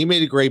dressing, and he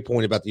made a great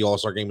point about the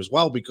All-Star game as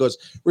well,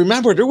 because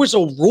remember, there was a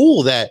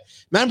rule that,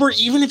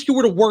 even if you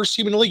were the worst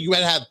team in the league, you had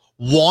to have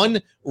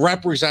one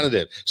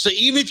representative. So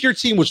even if your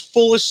team was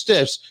full of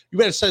stiffs, you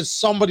better send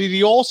somebody to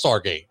the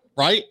All-Star game,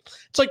 right?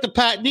 It's like the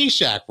Pat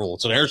Neshek rule.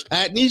 So there's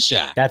Pat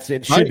Neshek.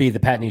 It should be the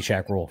Pat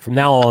Neshek rule. From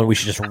now on, we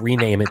should just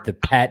rename it the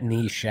Pat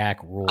Neshek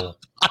rule.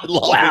 I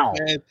love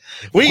it,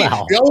 man. You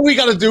know what we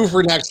got to do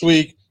for next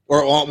week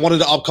or one of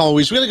the upcoming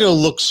weeks? We got to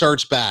go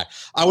search back.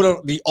 I would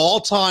have the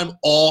all-time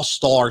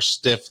all-star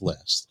stiff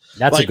list.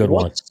 That's a good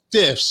one.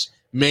 Stiffs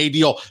made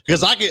the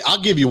because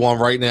I'll give you one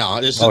right now.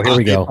 Here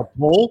we go.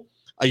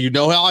 You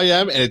know how I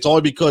am, and it's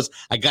only because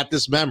I got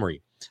this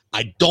memory.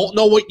 I don't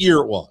know what year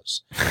it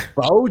was.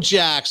 Bo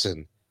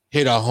Jackson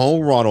hit a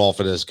home run off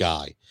of this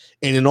guy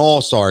in an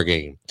all-star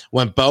game.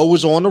 When Bo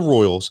was on the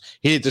Royals,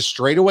 he hit the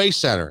straightaway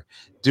center.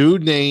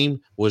 Dude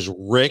name was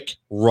Rick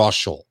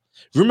Russell.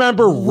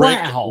 Remember Rick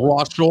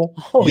Russell?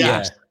 Oh,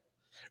 yes. Yeah.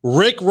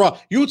 Rick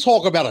Russell. You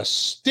talk about a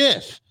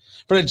stiff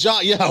for the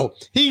job.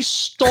 He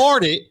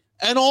started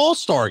an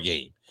all-star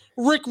game.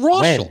 Rick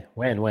Russell.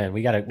 When?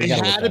 We got to. It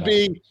had to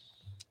be.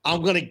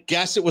 I'm gonna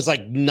guess it was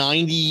like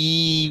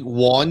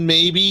 91,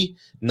 maybe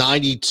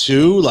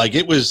 92. Like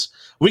it was.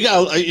 We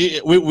got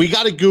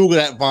to Google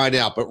that and find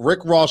out. But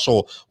Rick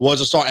Russell was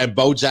a star, and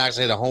Bo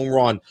Jackson hit a home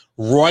run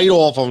right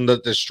off of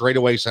the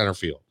straightaway center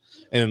field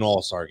in an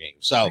all-star game.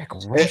 So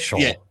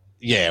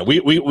yeah,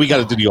 we got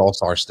to do the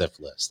all-star stiff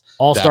list.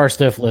 All-star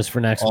stiff list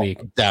for next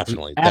week.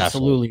 Definitely,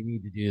 absolutely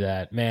need to do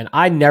that, man.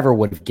 I never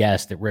would have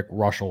guessed that Rick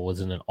Russell was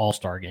in an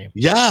all-star game.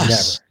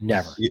 Yes,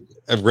 never.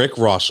 Rick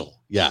Russell.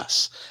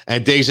 Yes,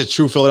 and Dave said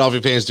true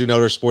Philadelphia fans do know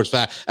their sports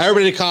fact.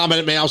 Everybody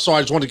commented, man. I'm sorry.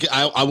 I just wanted to.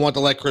 I want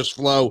to let Chris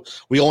flow.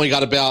 We only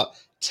got about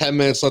 10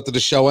 minutes left of the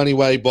show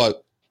anyway,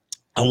 but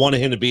I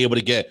wanted him to be able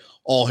to get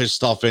all his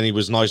stuff in. He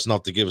was nice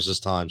enough to give us his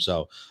time,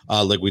 so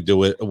like we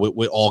do it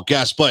with all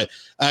guests. But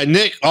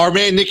Nick, our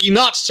man Nicky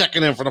Nuts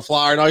checking in for the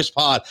Flyer and Ice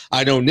Pod.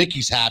 I know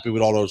Nicky's happy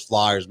with all those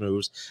Flyers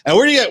moves, and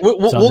we're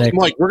gonna get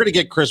Mike. We're gonna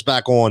get Chris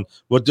back on.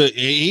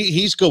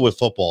 He's good with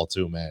football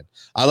too, man.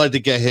 I'd like to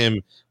get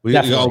him.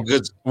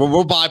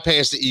 We'll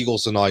bypass the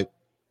Eagles tonight.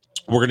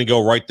 We're gonna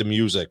go right to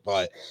music,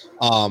 but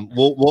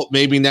we'll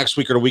maybe next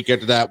week or the week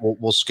after that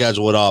we'll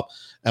schedule it up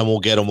and we'll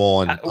get them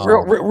on.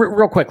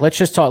 Real quick, let's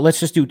just talk. Let's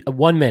just do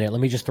 1 minute.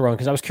 Let me just throw in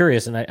because I was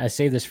curious and I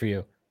saved this for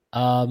you.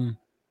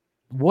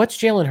 What's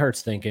Jalen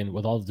Hurts thinking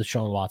with all the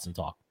Deshaun Watson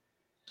talk?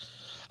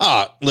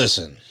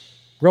 Listen,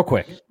 real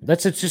quick.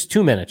 It's just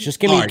 2 minutes. Just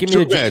give me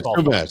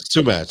the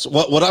 2 minutes.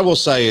 What I will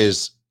say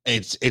is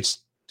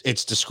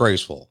it's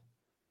disgraceful.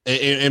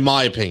 In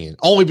my opinion,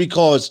 only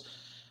because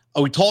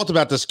we talked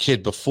about this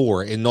kid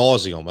before in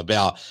nauseum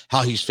about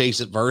how he's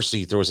faced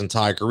adversity through his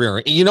entire career.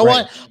 And you know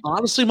what?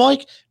 Honestly,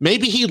 Mike,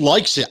 maybe he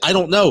likes it. I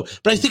don't know.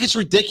 But I think it's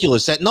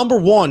ridiculous that, number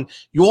one,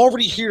 you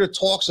already hear the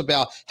talks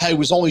about how he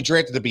was only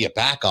drafted to be a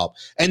backup.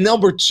 And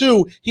number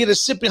two, he had to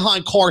sit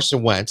behind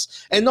Carson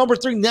Wentz. And number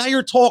three, now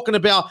you're talking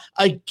about,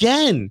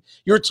 again,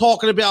 you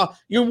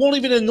won't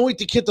even anoint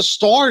the kid the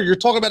starter. You're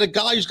talking about a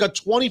guy who's got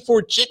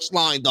 24 chicks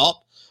lined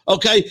up.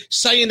 Okay,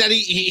 saying that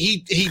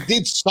he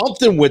did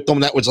something with them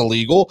that was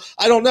illegal.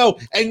 I don't know,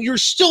 and you're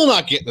still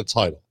not getting the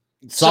title.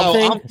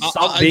 Something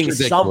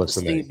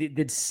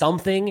did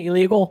something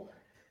illegal.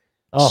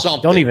 Oh,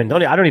 something. I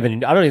don't even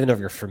know if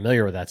you're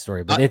familiar with that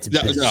story, but it's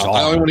bizarre. No,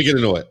 I don't want to get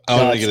into it.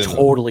 It's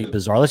totally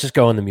bizarre. Let's just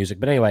go in the music.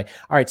 But anyway,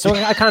 all right. So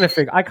I kind of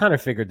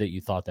figured that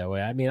you thought that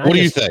way. I mean, what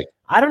do you think?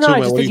 I don't know.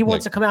 I just think he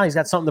wants to come out. He's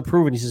got something to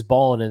prove, and he's just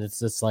balling. And it's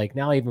just like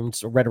now I even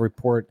read a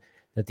report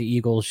that the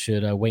Eagles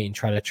should wait and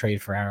try to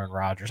trade for Aaron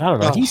Rodgers. I don't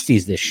know. He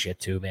sees this shit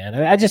too, man.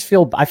 I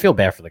feel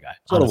bad for the guy.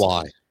 So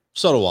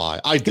do I.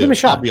 I give him a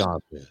shot. I'll be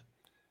honest with you.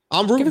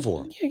 I'm rooting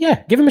for him.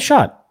 Yeah, give him a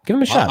shot.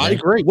 I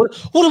agree. What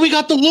do we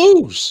got to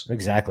lose?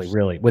 Exactly.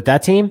 Really, with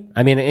that team.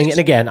 I mean, and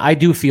again, I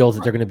do feel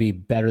that they're going to be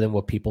better than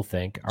what people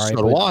think. All right.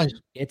 So do I.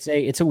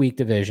 It's a weak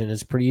division.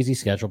 It's a pretty easy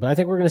schedule, but I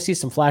think we're going to see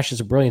some flashes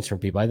of brilliance from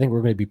people. I think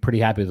we're going to be pretty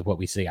happy with what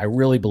we see. I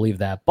really believe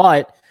that.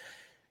 But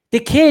the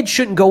kid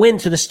shouldn't go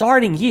into the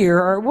starting year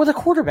or with a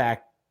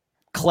quarterback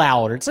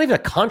cloud, or it's not even a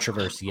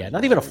controversy yet,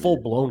 not even a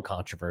full-blown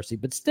controversy,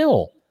 but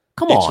still,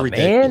 it's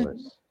ridiculous.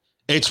 Man.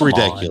 It's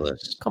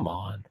ridiculous. Come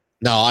on.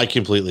 No, I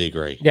completely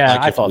agree. Yeah,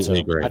 I thought so.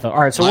 All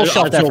right, so we'll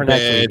shelf that for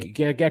next week.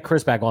 Get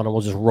Chris back on, and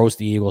we'll just roast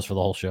the Eagles for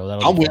the whole show.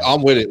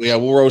 I'm with it. Yeah,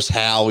 we'll roast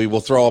Howie. We'll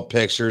throw up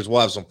pictures.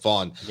 We'll have some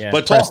fun. Yeah,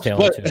 but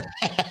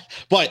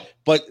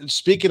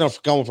speaking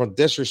of going from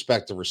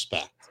disrespect to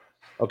respect,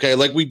 okay,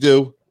 like we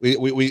do,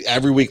 we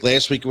every week.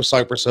 Last week it was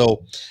Cypress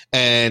Hill,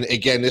 and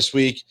again this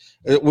week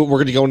we're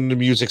going to go into the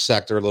music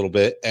sector a little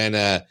bit. And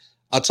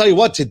I'll tell you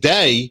what,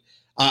 today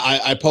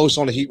I post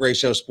on the Heat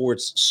Ratio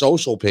Sports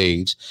social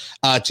page.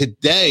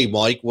 Today,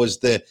 Mike, was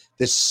the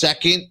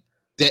second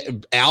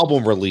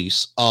album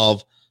release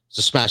of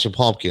the Smashing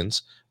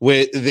Pumpkins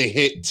with the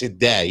hit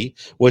Today,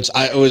 which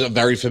it was a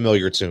very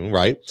familiar tune,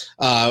 right?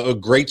 A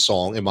great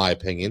song, in my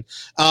opinion.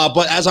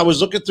 But as I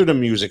was looking through the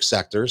music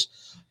sectors,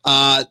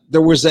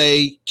 there was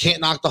a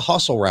Can't Knock the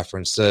Hustle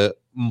reference to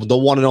the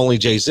one and only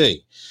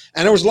Jay-Z.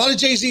 And there was a lot of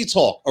Jay-Z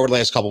talk over the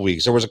last couple of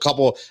weeks. There was a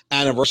couple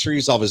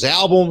anniversaries of his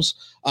albums.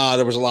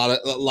 There was a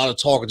lot of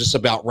talk just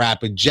about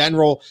rap in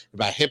general,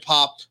 about hip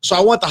hop. So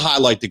I want to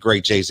highlight the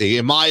great Jay-Z.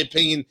 In my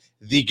opinion,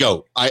 the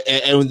GOAT.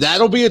 And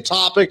that'll be a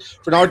topic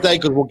for another day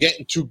because we'll get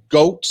into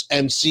GOATs,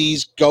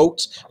 MCs,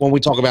 GOATs when we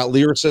talk about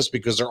lyricists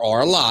because there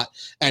are a lot.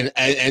 And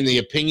the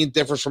opinion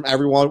differs from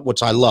everyone,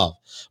 which I love.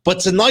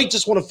 But tonight,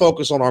 just want to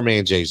focus on our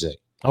man Jay-Z.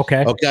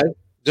 Okay.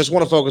 Just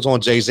want to focus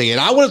on Jay-Z.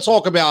 And I want to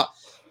talk about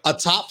a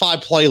top 5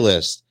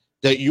 playlist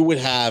that you would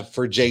have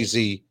for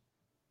Jay-Z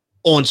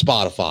on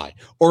Spotify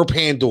or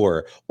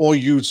Pandora or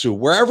YouTube,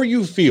 wherever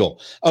you feel.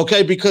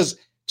 Okay. Because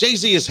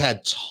Jay-Z has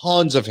had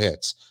tons of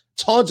hits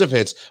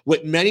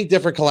with many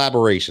different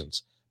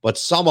collaborations, but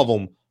some of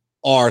them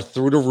are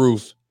through the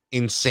roof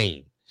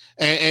insane.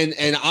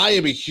 And I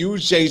am a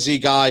huge Jay-Z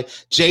guy.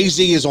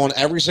 Jay-Z is on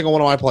every single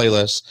one of my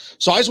playlists.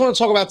 So I just want to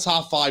talk about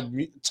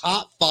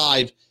top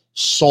five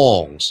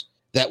songs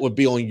that would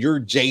be on your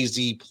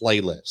Jay-Z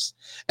playlist.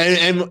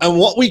 And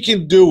what we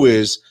can do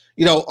is,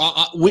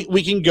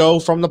 we can go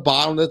from the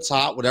bottom to the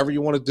top, whatever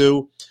you want to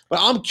do. But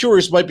I'm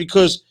curious, Mike,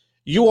 because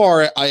you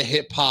are a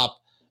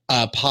hip-hop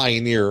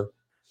pioneer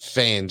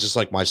fan, just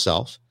like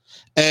myself.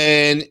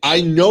 And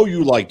I know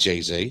you like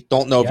Jay-Z.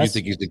 Don't know if you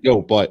think he's the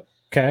GOAT, but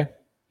okay.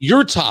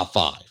 Your top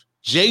 5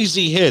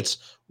 Jay-Z hits,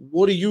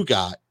 what do you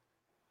got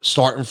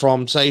starting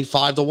from, say,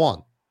 5 to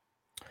 1?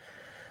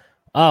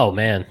 Oh,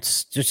 man.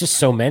 There's just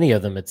so many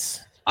of them.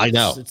 I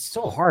know. It's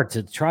so hard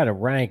to try to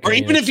rank. Or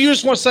even if you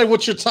just want to say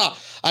what's your top.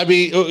 I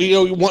mean,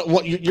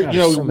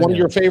 one of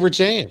your favorite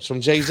jams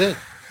from Jay-Z.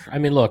 I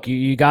mean, look,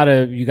 you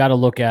gotta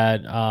look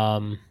at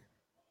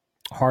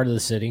Heart of the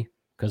City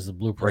because the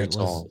Blueprint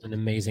was an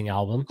amazing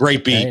album.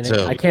 Great beat,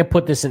 too. I can't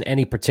put this in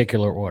any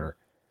particular order.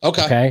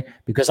 Okay.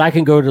 Because I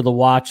can go to the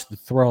Watch the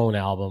Throne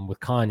album with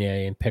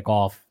Kanye and pick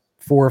off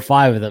 4 or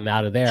 5 of them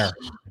out of there.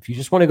 If you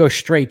just want to go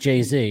straight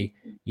Jay-Z,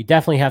 you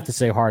definitely have to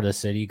say Heart of the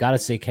City. You got to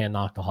say Can't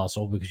Knock the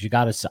Hustle because you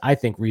got to. I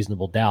think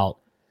Reasonable Doubt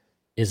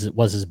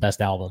was his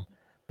best album.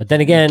 But then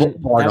again,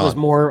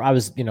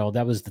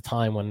 that was the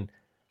time when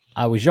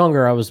I was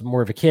younger. I was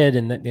more of a kid,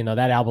 and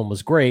that album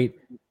was great.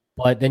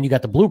 But then you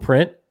got the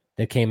Blueprint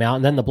that came out,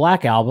 and then the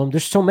Black Album.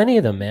 There's so many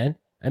of them, man.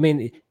 I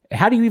mean,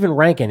 how do you even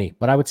rank any?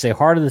 But I would say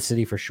Heart of the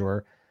City for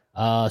sure.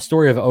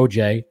 Story of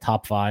OJ,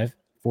 top 5,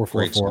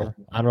 444.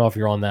 I don't know if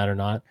you're on that or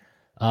not.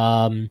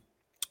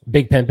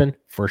 Big Pimpin'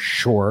 for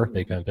sure.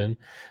 Big Pimpin'.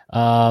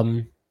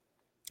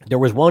 There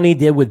was one he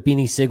did with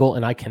Beanie Sigel,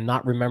 and I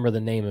cannot remember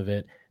the name of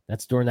it.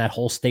 That's during that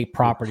whole state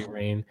property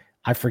reign.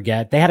 I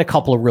forget. They had a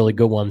couple of really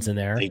good ones in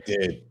there. They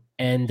did.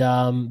 And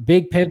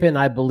Big Pimpin',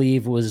 I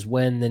believe, was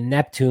when the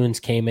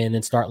Neptunes came in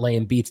and start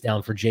laying beats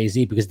down for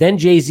Jay-Z because then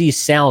Jay-Z's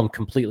sound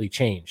completely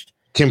changed.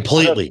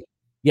 Completely.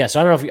 Yeah, so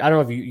I don't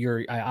know if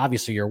you're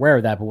obviously you're aware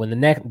of that, but when the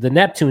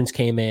Neptunes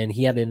came in,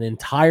 he had an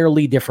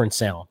entirely different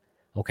sound.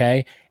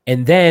 Okay,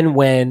 and then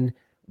when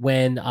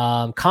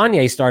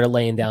Kanye started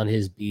laying down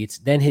his beats,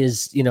 then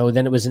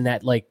then it was in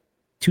that like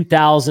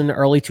 2000,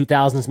 early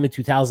 2000s, mid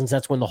 2000s.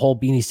 That's when the whole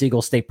Beanie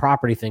Sigel state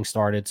property thing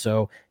started.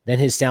 So then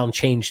his sound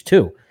changed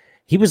too.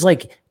 He was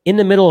like in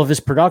the middle of his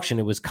production.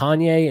 It was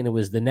Kanye and it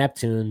was the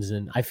Neptunes,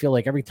 and I feel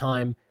like every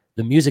time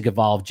the music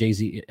evolved,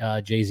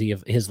 Jay-Z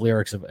of his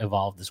lyrics have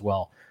evolved as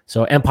well.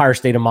 So Empire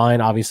State of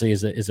Mind obviously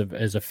is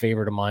a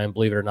favorite of mine,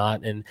 believe it or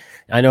not. And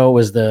I know it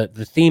was the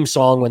theme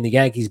song when the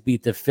Yankees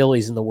beat the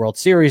Phillies in the World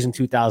Series in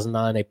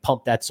 2009. They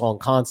pumped that song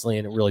constantly,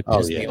 and it really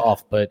pissed me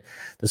off. But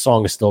the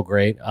song is still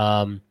great.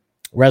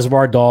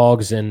 Reservoir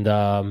Dogs and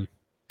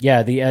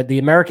the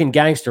American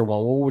Gangster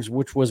one,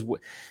 which was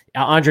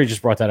Andre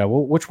just brought that up.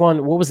 Which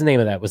one? What was the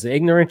name of that? Was it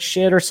Ignorant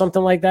Shit or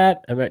something like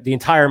that? The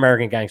entire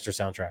American Gangster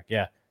soundtrack.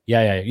 Yeah.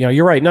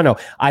 You're right. No.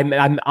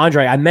 I'm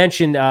Andre. I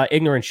mentioned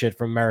Ignorant Shit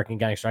from American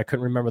Gangster. I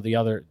couldn't remember the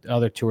other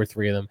 2 or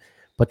 3 of them,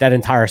 but that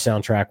entire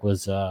soundtrack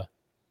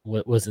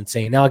was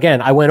insane. Now,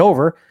 again, I went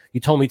over.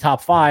 You told me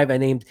top 5. I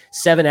named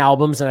 7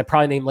 albums, and I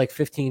probably named like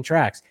 15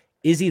 tracks.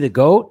 Is he the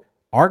GOAT?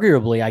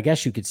 Arguably, I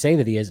guess you could say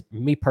that he is.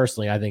 Me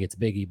personally, I think it's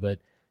Biggie, but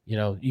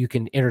you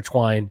can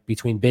intertwine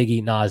between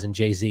Biggie, Nas, and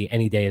Jay-Z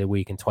any day of the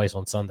week and twice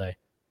on Sunday.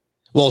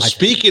 Well,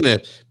 speaking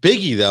of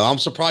Biggie, though, I'm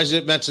surprised you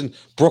didn't mention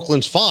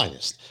Brooklyn's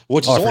Finest,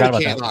 which is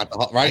on Can't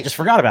Knock, right? I just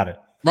forgot about it.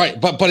 Right,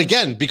 but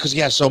again, because he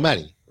has so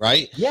many,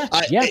 right? Yeah.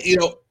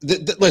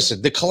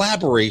 Listen, the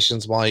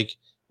collaborations, Mike,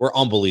 were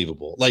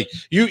unbelievable. Like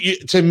you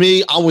to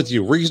me, I'm with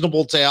you.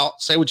 Reasonable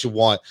Doubt, say what you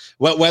want,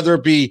 whether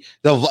it be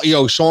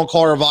the Sean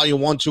Carter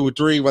Volume 1, 2, or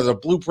 3, whether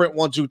Blueprint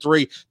 1, 2,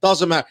 3,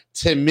 doesn't matter.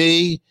 To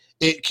me,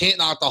 it Can't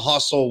Knock the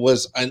Hustle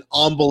was an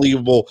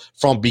unbelievable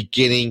from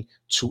beginning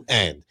to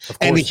end.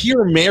 And to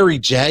hear Mary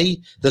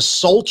J, the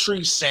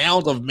sultry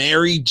sound of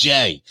Mary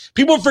J.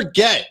 People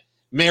forget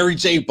Mary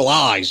J.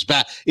 Blige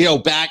back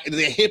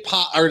the hip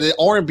hop or the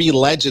R&B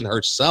legend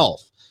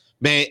herself,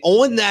 man,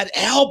 on that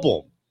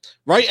album,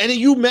 right? And then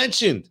you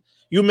mentioned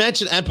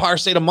Empire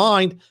State of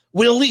Mind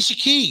with Alicia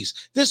Keys.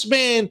 This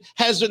man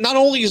has not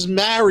only is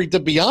married to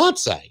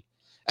Beyonce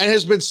and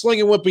has been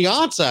slinging with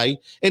Beyonce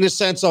in a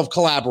sense of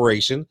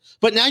collaboration,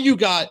 but now you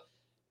got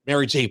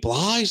Mary J.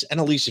 Blige,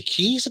 and Alicia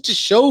Keys. It just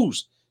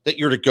shows that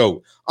you're the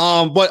GOAT.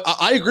 But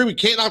I agree with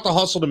Can't Knock the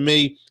Hustle. To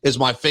me is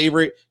my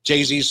favorite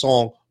Jay-Z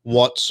song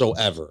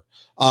whatsoever.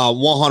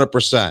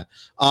 100%.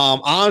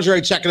 Andre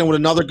checking in with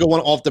another good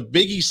one off the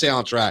Biggie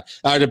soundtrack,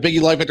 the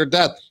Biggie Life After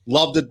Death.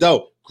 Love the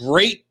Dope.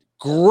 Great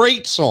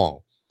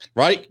song,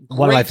 right?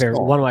 One of my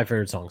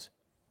favorite songs.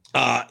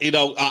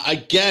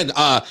 Again,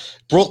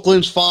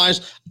 Brooklyn's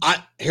Fives.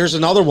 Here's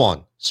another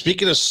one.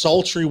 Speaking of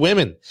sultry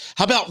women,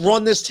 how about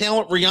Run This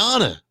Talent,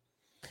 Rihanna?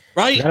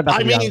 Right?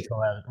 I mean,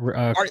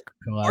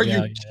 are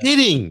you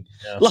kidding?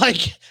 Yeah.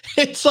 Like,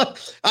 it's like,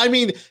 I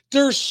mean,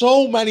 there's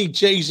so many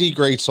Jay-Z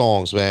great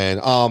songs, man.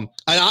 And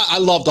I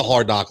love the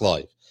Hard Knock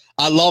Life.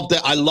 I love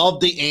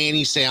the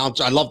Annie sound.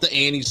 I love the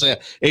Annie sound.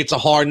 It's a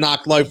Hard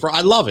Knock Life.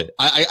 I love it.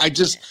 I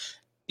just,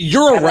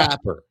 you're a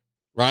rapper,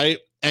 right?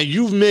 And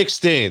you've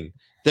mixed in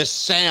the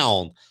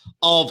sound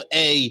of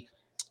a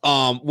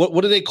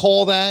what do they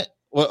call that?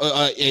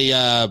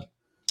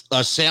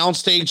 A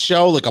soundstage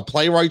show, like a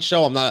playwright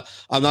show. I'm not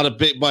a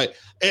bit, but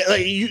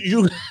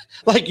you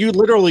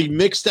literally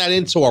mix that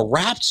into a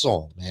rap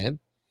song, man.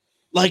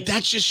 Like,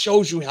 that just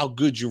shows you how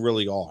good you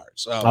really are.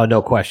 So,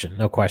 no question.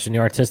 The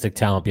artistic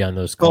talent behind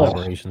those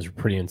collaborations are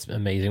pretty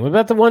amazing. What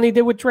about the one he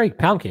did with Drake,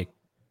 Pound Cake?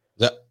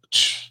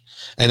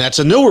 And that's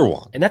a newer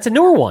one.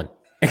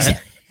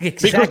 Exactly.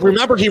 Because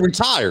remember, he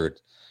retired,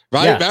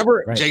 right? Yeah,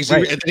 remember, Jay-Z,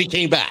 and then he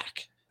came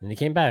back.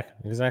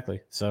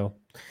 Exactly. So,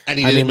 and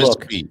he didn't miss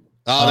a beat.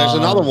 There's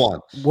another one.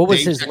 What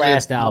was his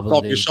last album?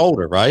 Off your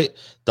shoulder, right?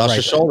 Dust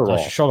your shoulder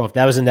off.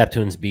 That was a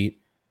Neptune's beat.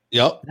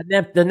 Yep.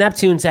 The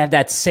Neptunes had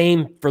that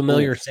same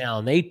familiar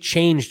sound. They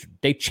changed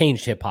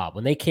hip hop.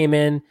 When they came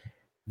in,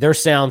 their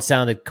sound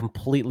sounded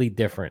completely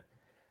different.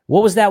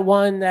 What was that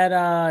one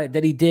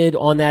that he did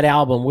on that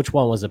album? Which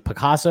one was it?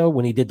 Picasso?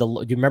 When he did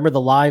do you remember the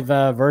live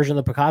version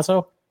of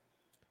Picasso?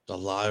 The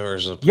live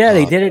version of Picasso.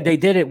 Yeah, they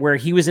did it where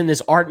he was in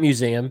this art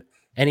museum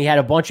and he had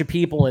a bunch of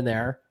people in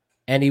there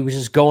and he was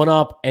just going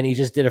up and he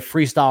just did a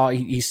freestyle.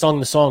 He sung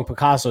the song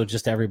Picasso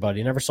just to everybody.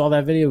 You never saw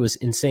that video? It was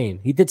insane.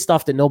 He did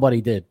stuff that nobody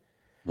did.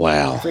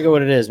 Wow. I forget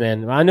what it is,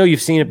 man. I know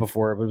you've seen it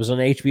before, but it was on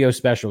an HBO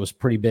special. It was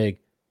pretty big.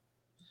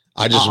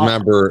 I just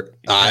remember,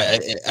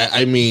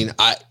 I mean,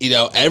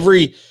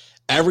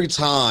 every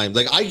time,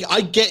 like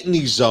I get in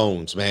these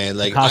zones, man.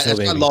 Like I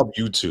love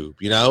YouTube,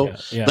 you know.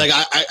 Yeah. Like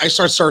I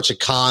start searching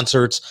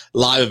concerts,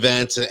 live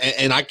events,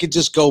 and I could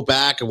just go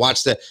back and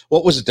watch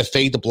what was it, the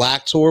Fade to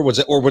Black tour? Was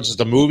it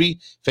the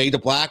movie Fade to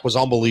Black? Was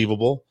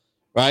unbelievable,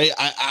 right?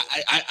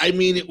 I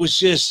mean, it was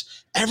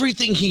just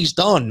everything he's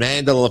done,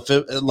 man.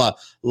 The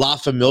La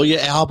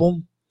Familia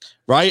album,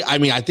 right? I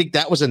mean, I think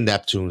that was a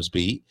Neptune's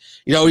beat.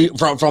 You know,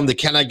 from the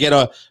Can I Get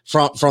a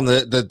from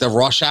the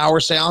Rush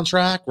Hour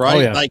soundtrack, right? Oh,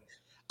 yeah. Like,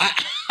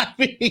 I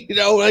mean, you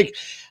know, like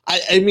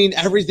I mean,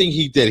 everything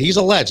he did. He's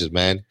a legend,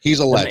 man. He's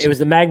a legend. It was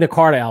the Magna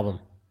Carta album.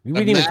 We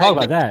didn't even talk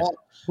about that.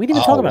 We didn't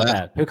even talk about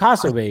that.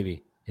 Picasso,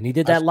 baby. And he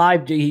did that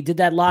live. He did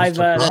that live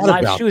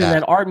shoot in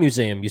that art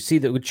museum. You see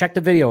that? Check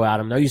the video out.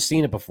 I know you've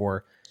seen it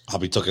before. I'll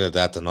be looking at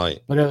that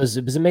tonight. But it was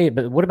amazing.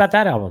 But what about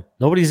that album?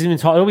 Nobody even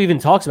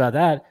talks about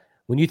that.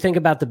 When you think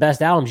about the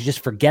best albums, you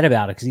just forget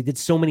about it because he did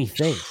so many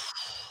things.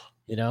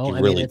 You know,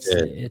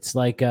 it's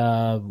like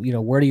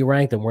where do you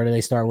rank them? Where do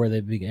they start? Where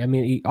they begin? I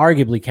mean, he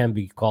arguably can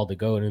be called the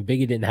GOAT, and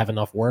Biggie didn't have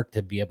enough work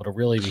to be able to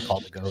really be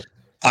called the GOAT.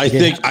 I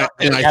think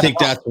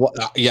that's what.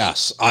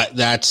 Yes,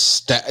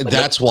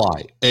 that's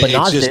why. But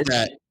Nas just did.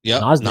 That.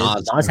 Yep,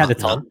 Nas had a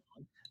ton.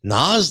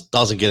 Nas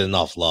doesn't get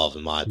enough love,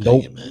 in my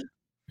opinion, man.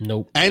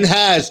 Nope. And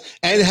has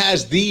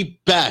the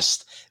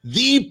best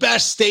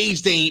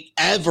stage name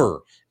ever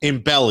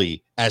in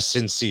Belly as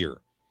Sincere.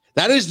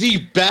 That is the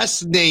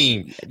best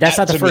name. That's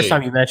not the first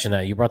time you mentioned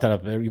that. You brought that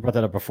up. You brought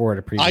that up before at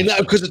a previous. I know,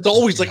 because it's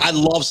always like I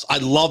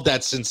love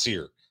that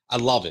Sincere. I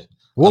love it.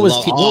 What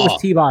was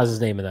T-Boz's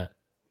name of that?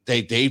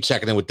 Dave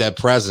checking in with Dead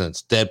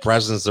Presidents. Dead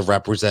Presidents to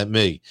represent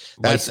me.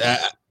 That's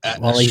that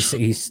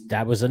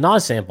was a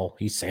Nas sample.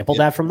 He sampled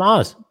that from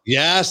Nas.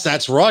 Yes,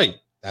 that's right.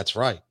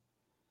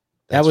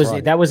 That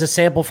was a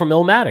sample from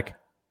Illmatic.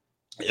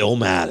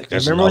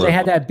 Remember when they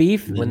had that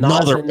beef when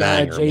Nas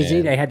and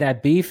Jay-Z? They had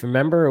that beef.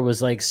 Remember, it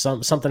was like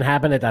something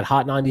happened at that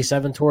Hot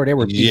 97 tour. They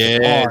were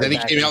beefing hard. Then he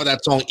came out with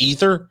that song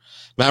Ether.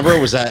 Remember,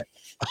 was that?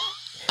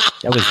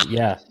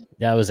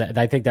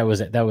 I think that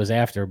was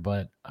after,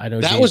 but I know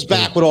that was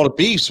back with all the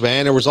beefs,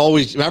 man. There was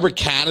always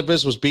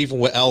Cannabis was beefing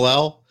with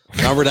LL.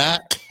 Remember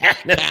that?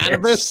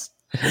 Cannabis.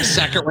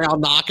 Second round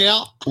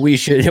knockout. We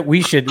should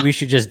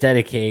just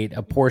dedicate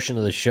a portion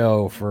of the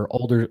show for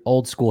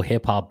old school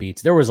hip hop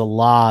beats. There was a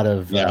lot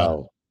of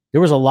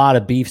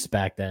beefs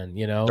back then.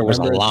 You know, there was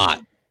a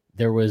lot.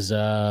 There was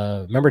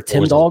remember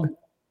Tim Dog?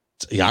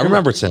 I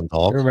remember Tim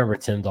Dog. You remember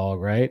Tim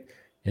Dog, right?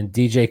 And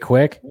DJ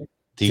Quick.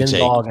 Tim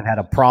Dog had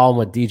a problem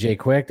with DJ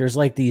Quick. There's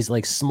like these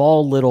like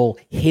small little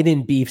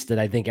hidden beefs that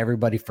I think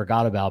everybody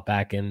forgot about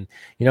back in,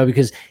 you know,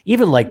 because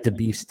even like the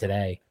beefs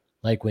today.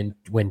 Like when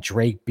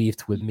Drake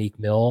beefed with Meek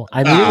Mill,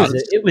 I mean,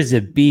 it was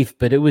a beef,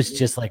 but it was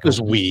just like it was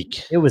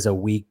weak. It was a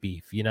weak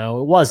beef, you know.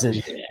 It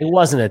wasn't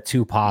a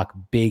Tupac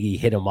Biggie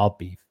hit him up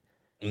beef.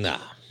 Nah,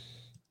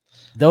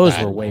 Those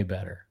were way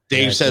better.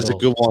 Dave says the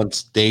good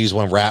ones, days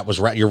when rap was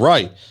rap. You're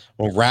right.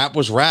 When rap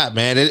was rap,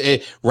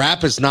 man.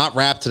 Rap is not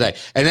rap today.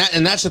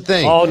 And that's the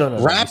thing. Oh,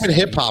 no. Rap and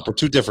hip hop are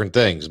two different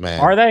things, man.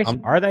 Are they?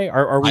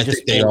 Are we I just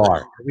think they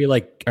are. Are we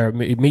like,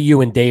 me,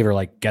 you and Dave are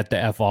like, get the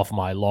F off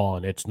my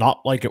lawn. It's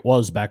not like it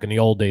was back in the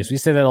old days. We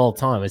say that all the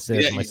time. I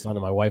say that to my son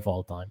and my wife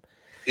all the time.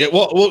 Yeah,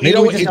 well, you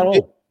know,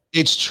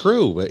 it's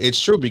true. It's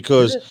true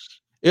because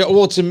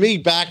to me,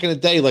 back in the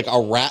day, like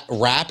a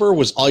rapper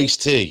was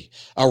Ice-T.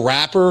 A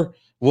rapper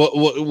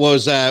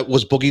was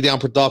Boogie Down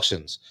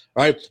Productions,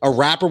 right? A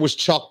rapper was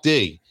Chuck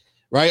D,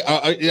 right?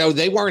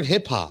 They weren't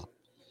hip hop.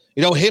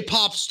 Hip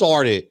hop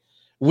started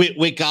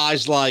with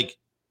guys like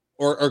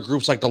or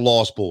groups like the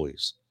Lost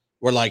Boys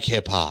were like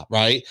hip hop,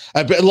 right?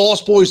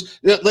 Lost Boys,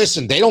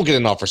 listen, they don't get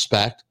enough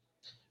respect.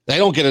 They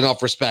don't get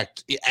enough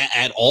respect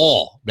at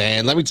all,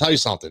 man. Let me tell you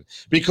something,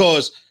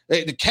 because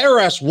the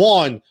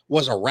KRS-One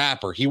was a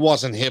rapper. He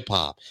wasn't hip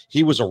hop.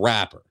 He was a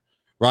rapper,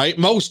 right?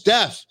 Mos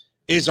Def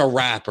is a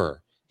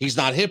rapper. He's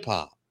not hip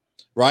hop,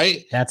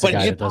 right? That's a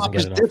guy that doesn't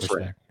get enough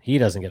respect. He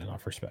doesn't get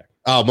enough respect.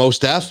 Oh, Mos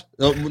Def?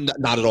 No,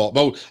 not at all.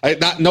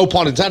 No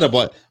pun intended,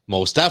 but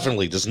most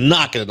definitely does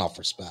not get enough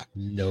respect.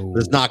 No.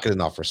 Does not get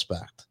enough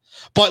respect.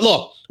 But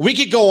look, we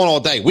could go on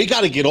all day. We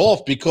got to get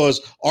off because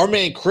our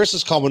man Chris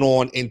is coming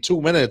on in 2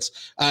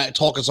 minutes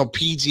talking some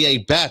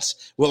PGA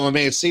bets with my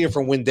man Sia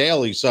from Win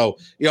Daily. So,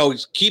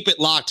 keep it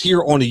locked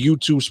here on the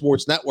YouTube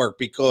Sports Network,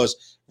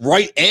 because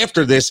right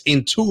after this,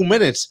 in 2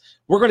 minutes,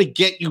 we're going to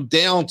get you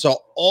down to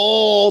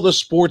all the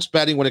sports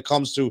betting when it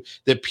comes to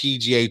the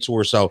PGA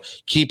Tour. So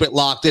keep it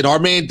locked in. Our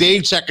man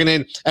Dave checking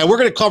in, and we're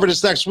going to cover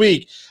this next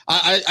week.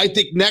 I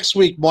think next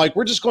week, Mike,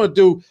 we're just going to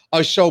do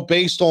a show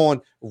based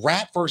on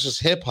rap versus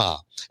hip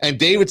hop. And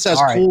David says,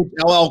 right, Cool,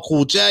 LL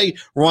Cool J,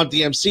 Run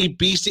DMC,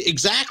 Beastie.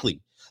 Exactly.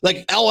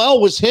 Like LL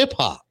was hip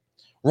hop.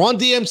 Run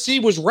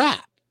DMC was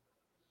rap.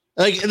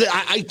 Like,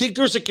 I think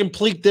there's a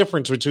complete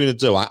difference between the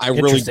two. I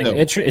really do.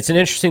 It's an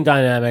interesting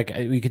dynamic.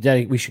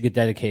 We should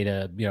dedicate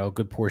a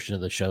good portion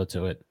of the show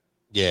to it.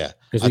 Yeah,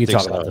 because we could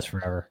talk about this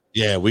forever.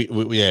 Yeah, we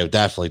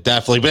definitely.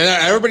 But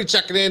everybody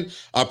checking in,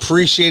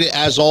 appreciate it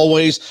as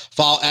always.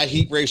 Follow at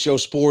Heat Ratio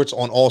Sports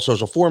on all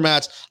social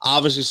formats.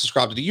 Obviously,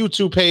 subscribe to the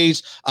YouTube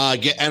page.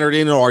 Get entered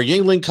into our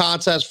Yingling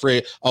contest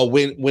for a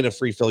win a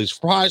free Phillies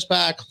prize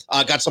pack.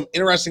 Got some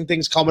interesting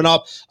things coming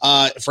up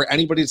for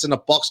anybody that's in the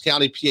Bucks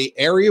County, PA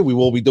area. We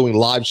will be doing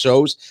live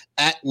shows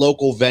at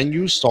local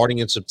venues starting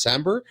in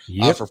September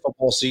for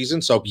football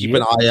season. So keep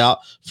an eye out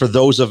for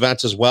those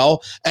events as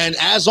well. And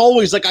as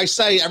always, like I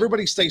say,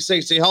 everybody stay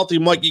safe, stay healthy.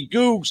 Mikey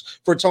Googs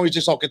for Tony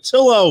Jigsaw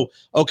Cotillo.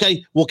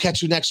 Okay, we'll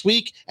catch you next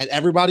week. And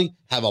everybody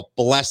have a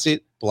blessed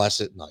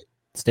night.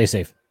 Stay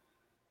safe.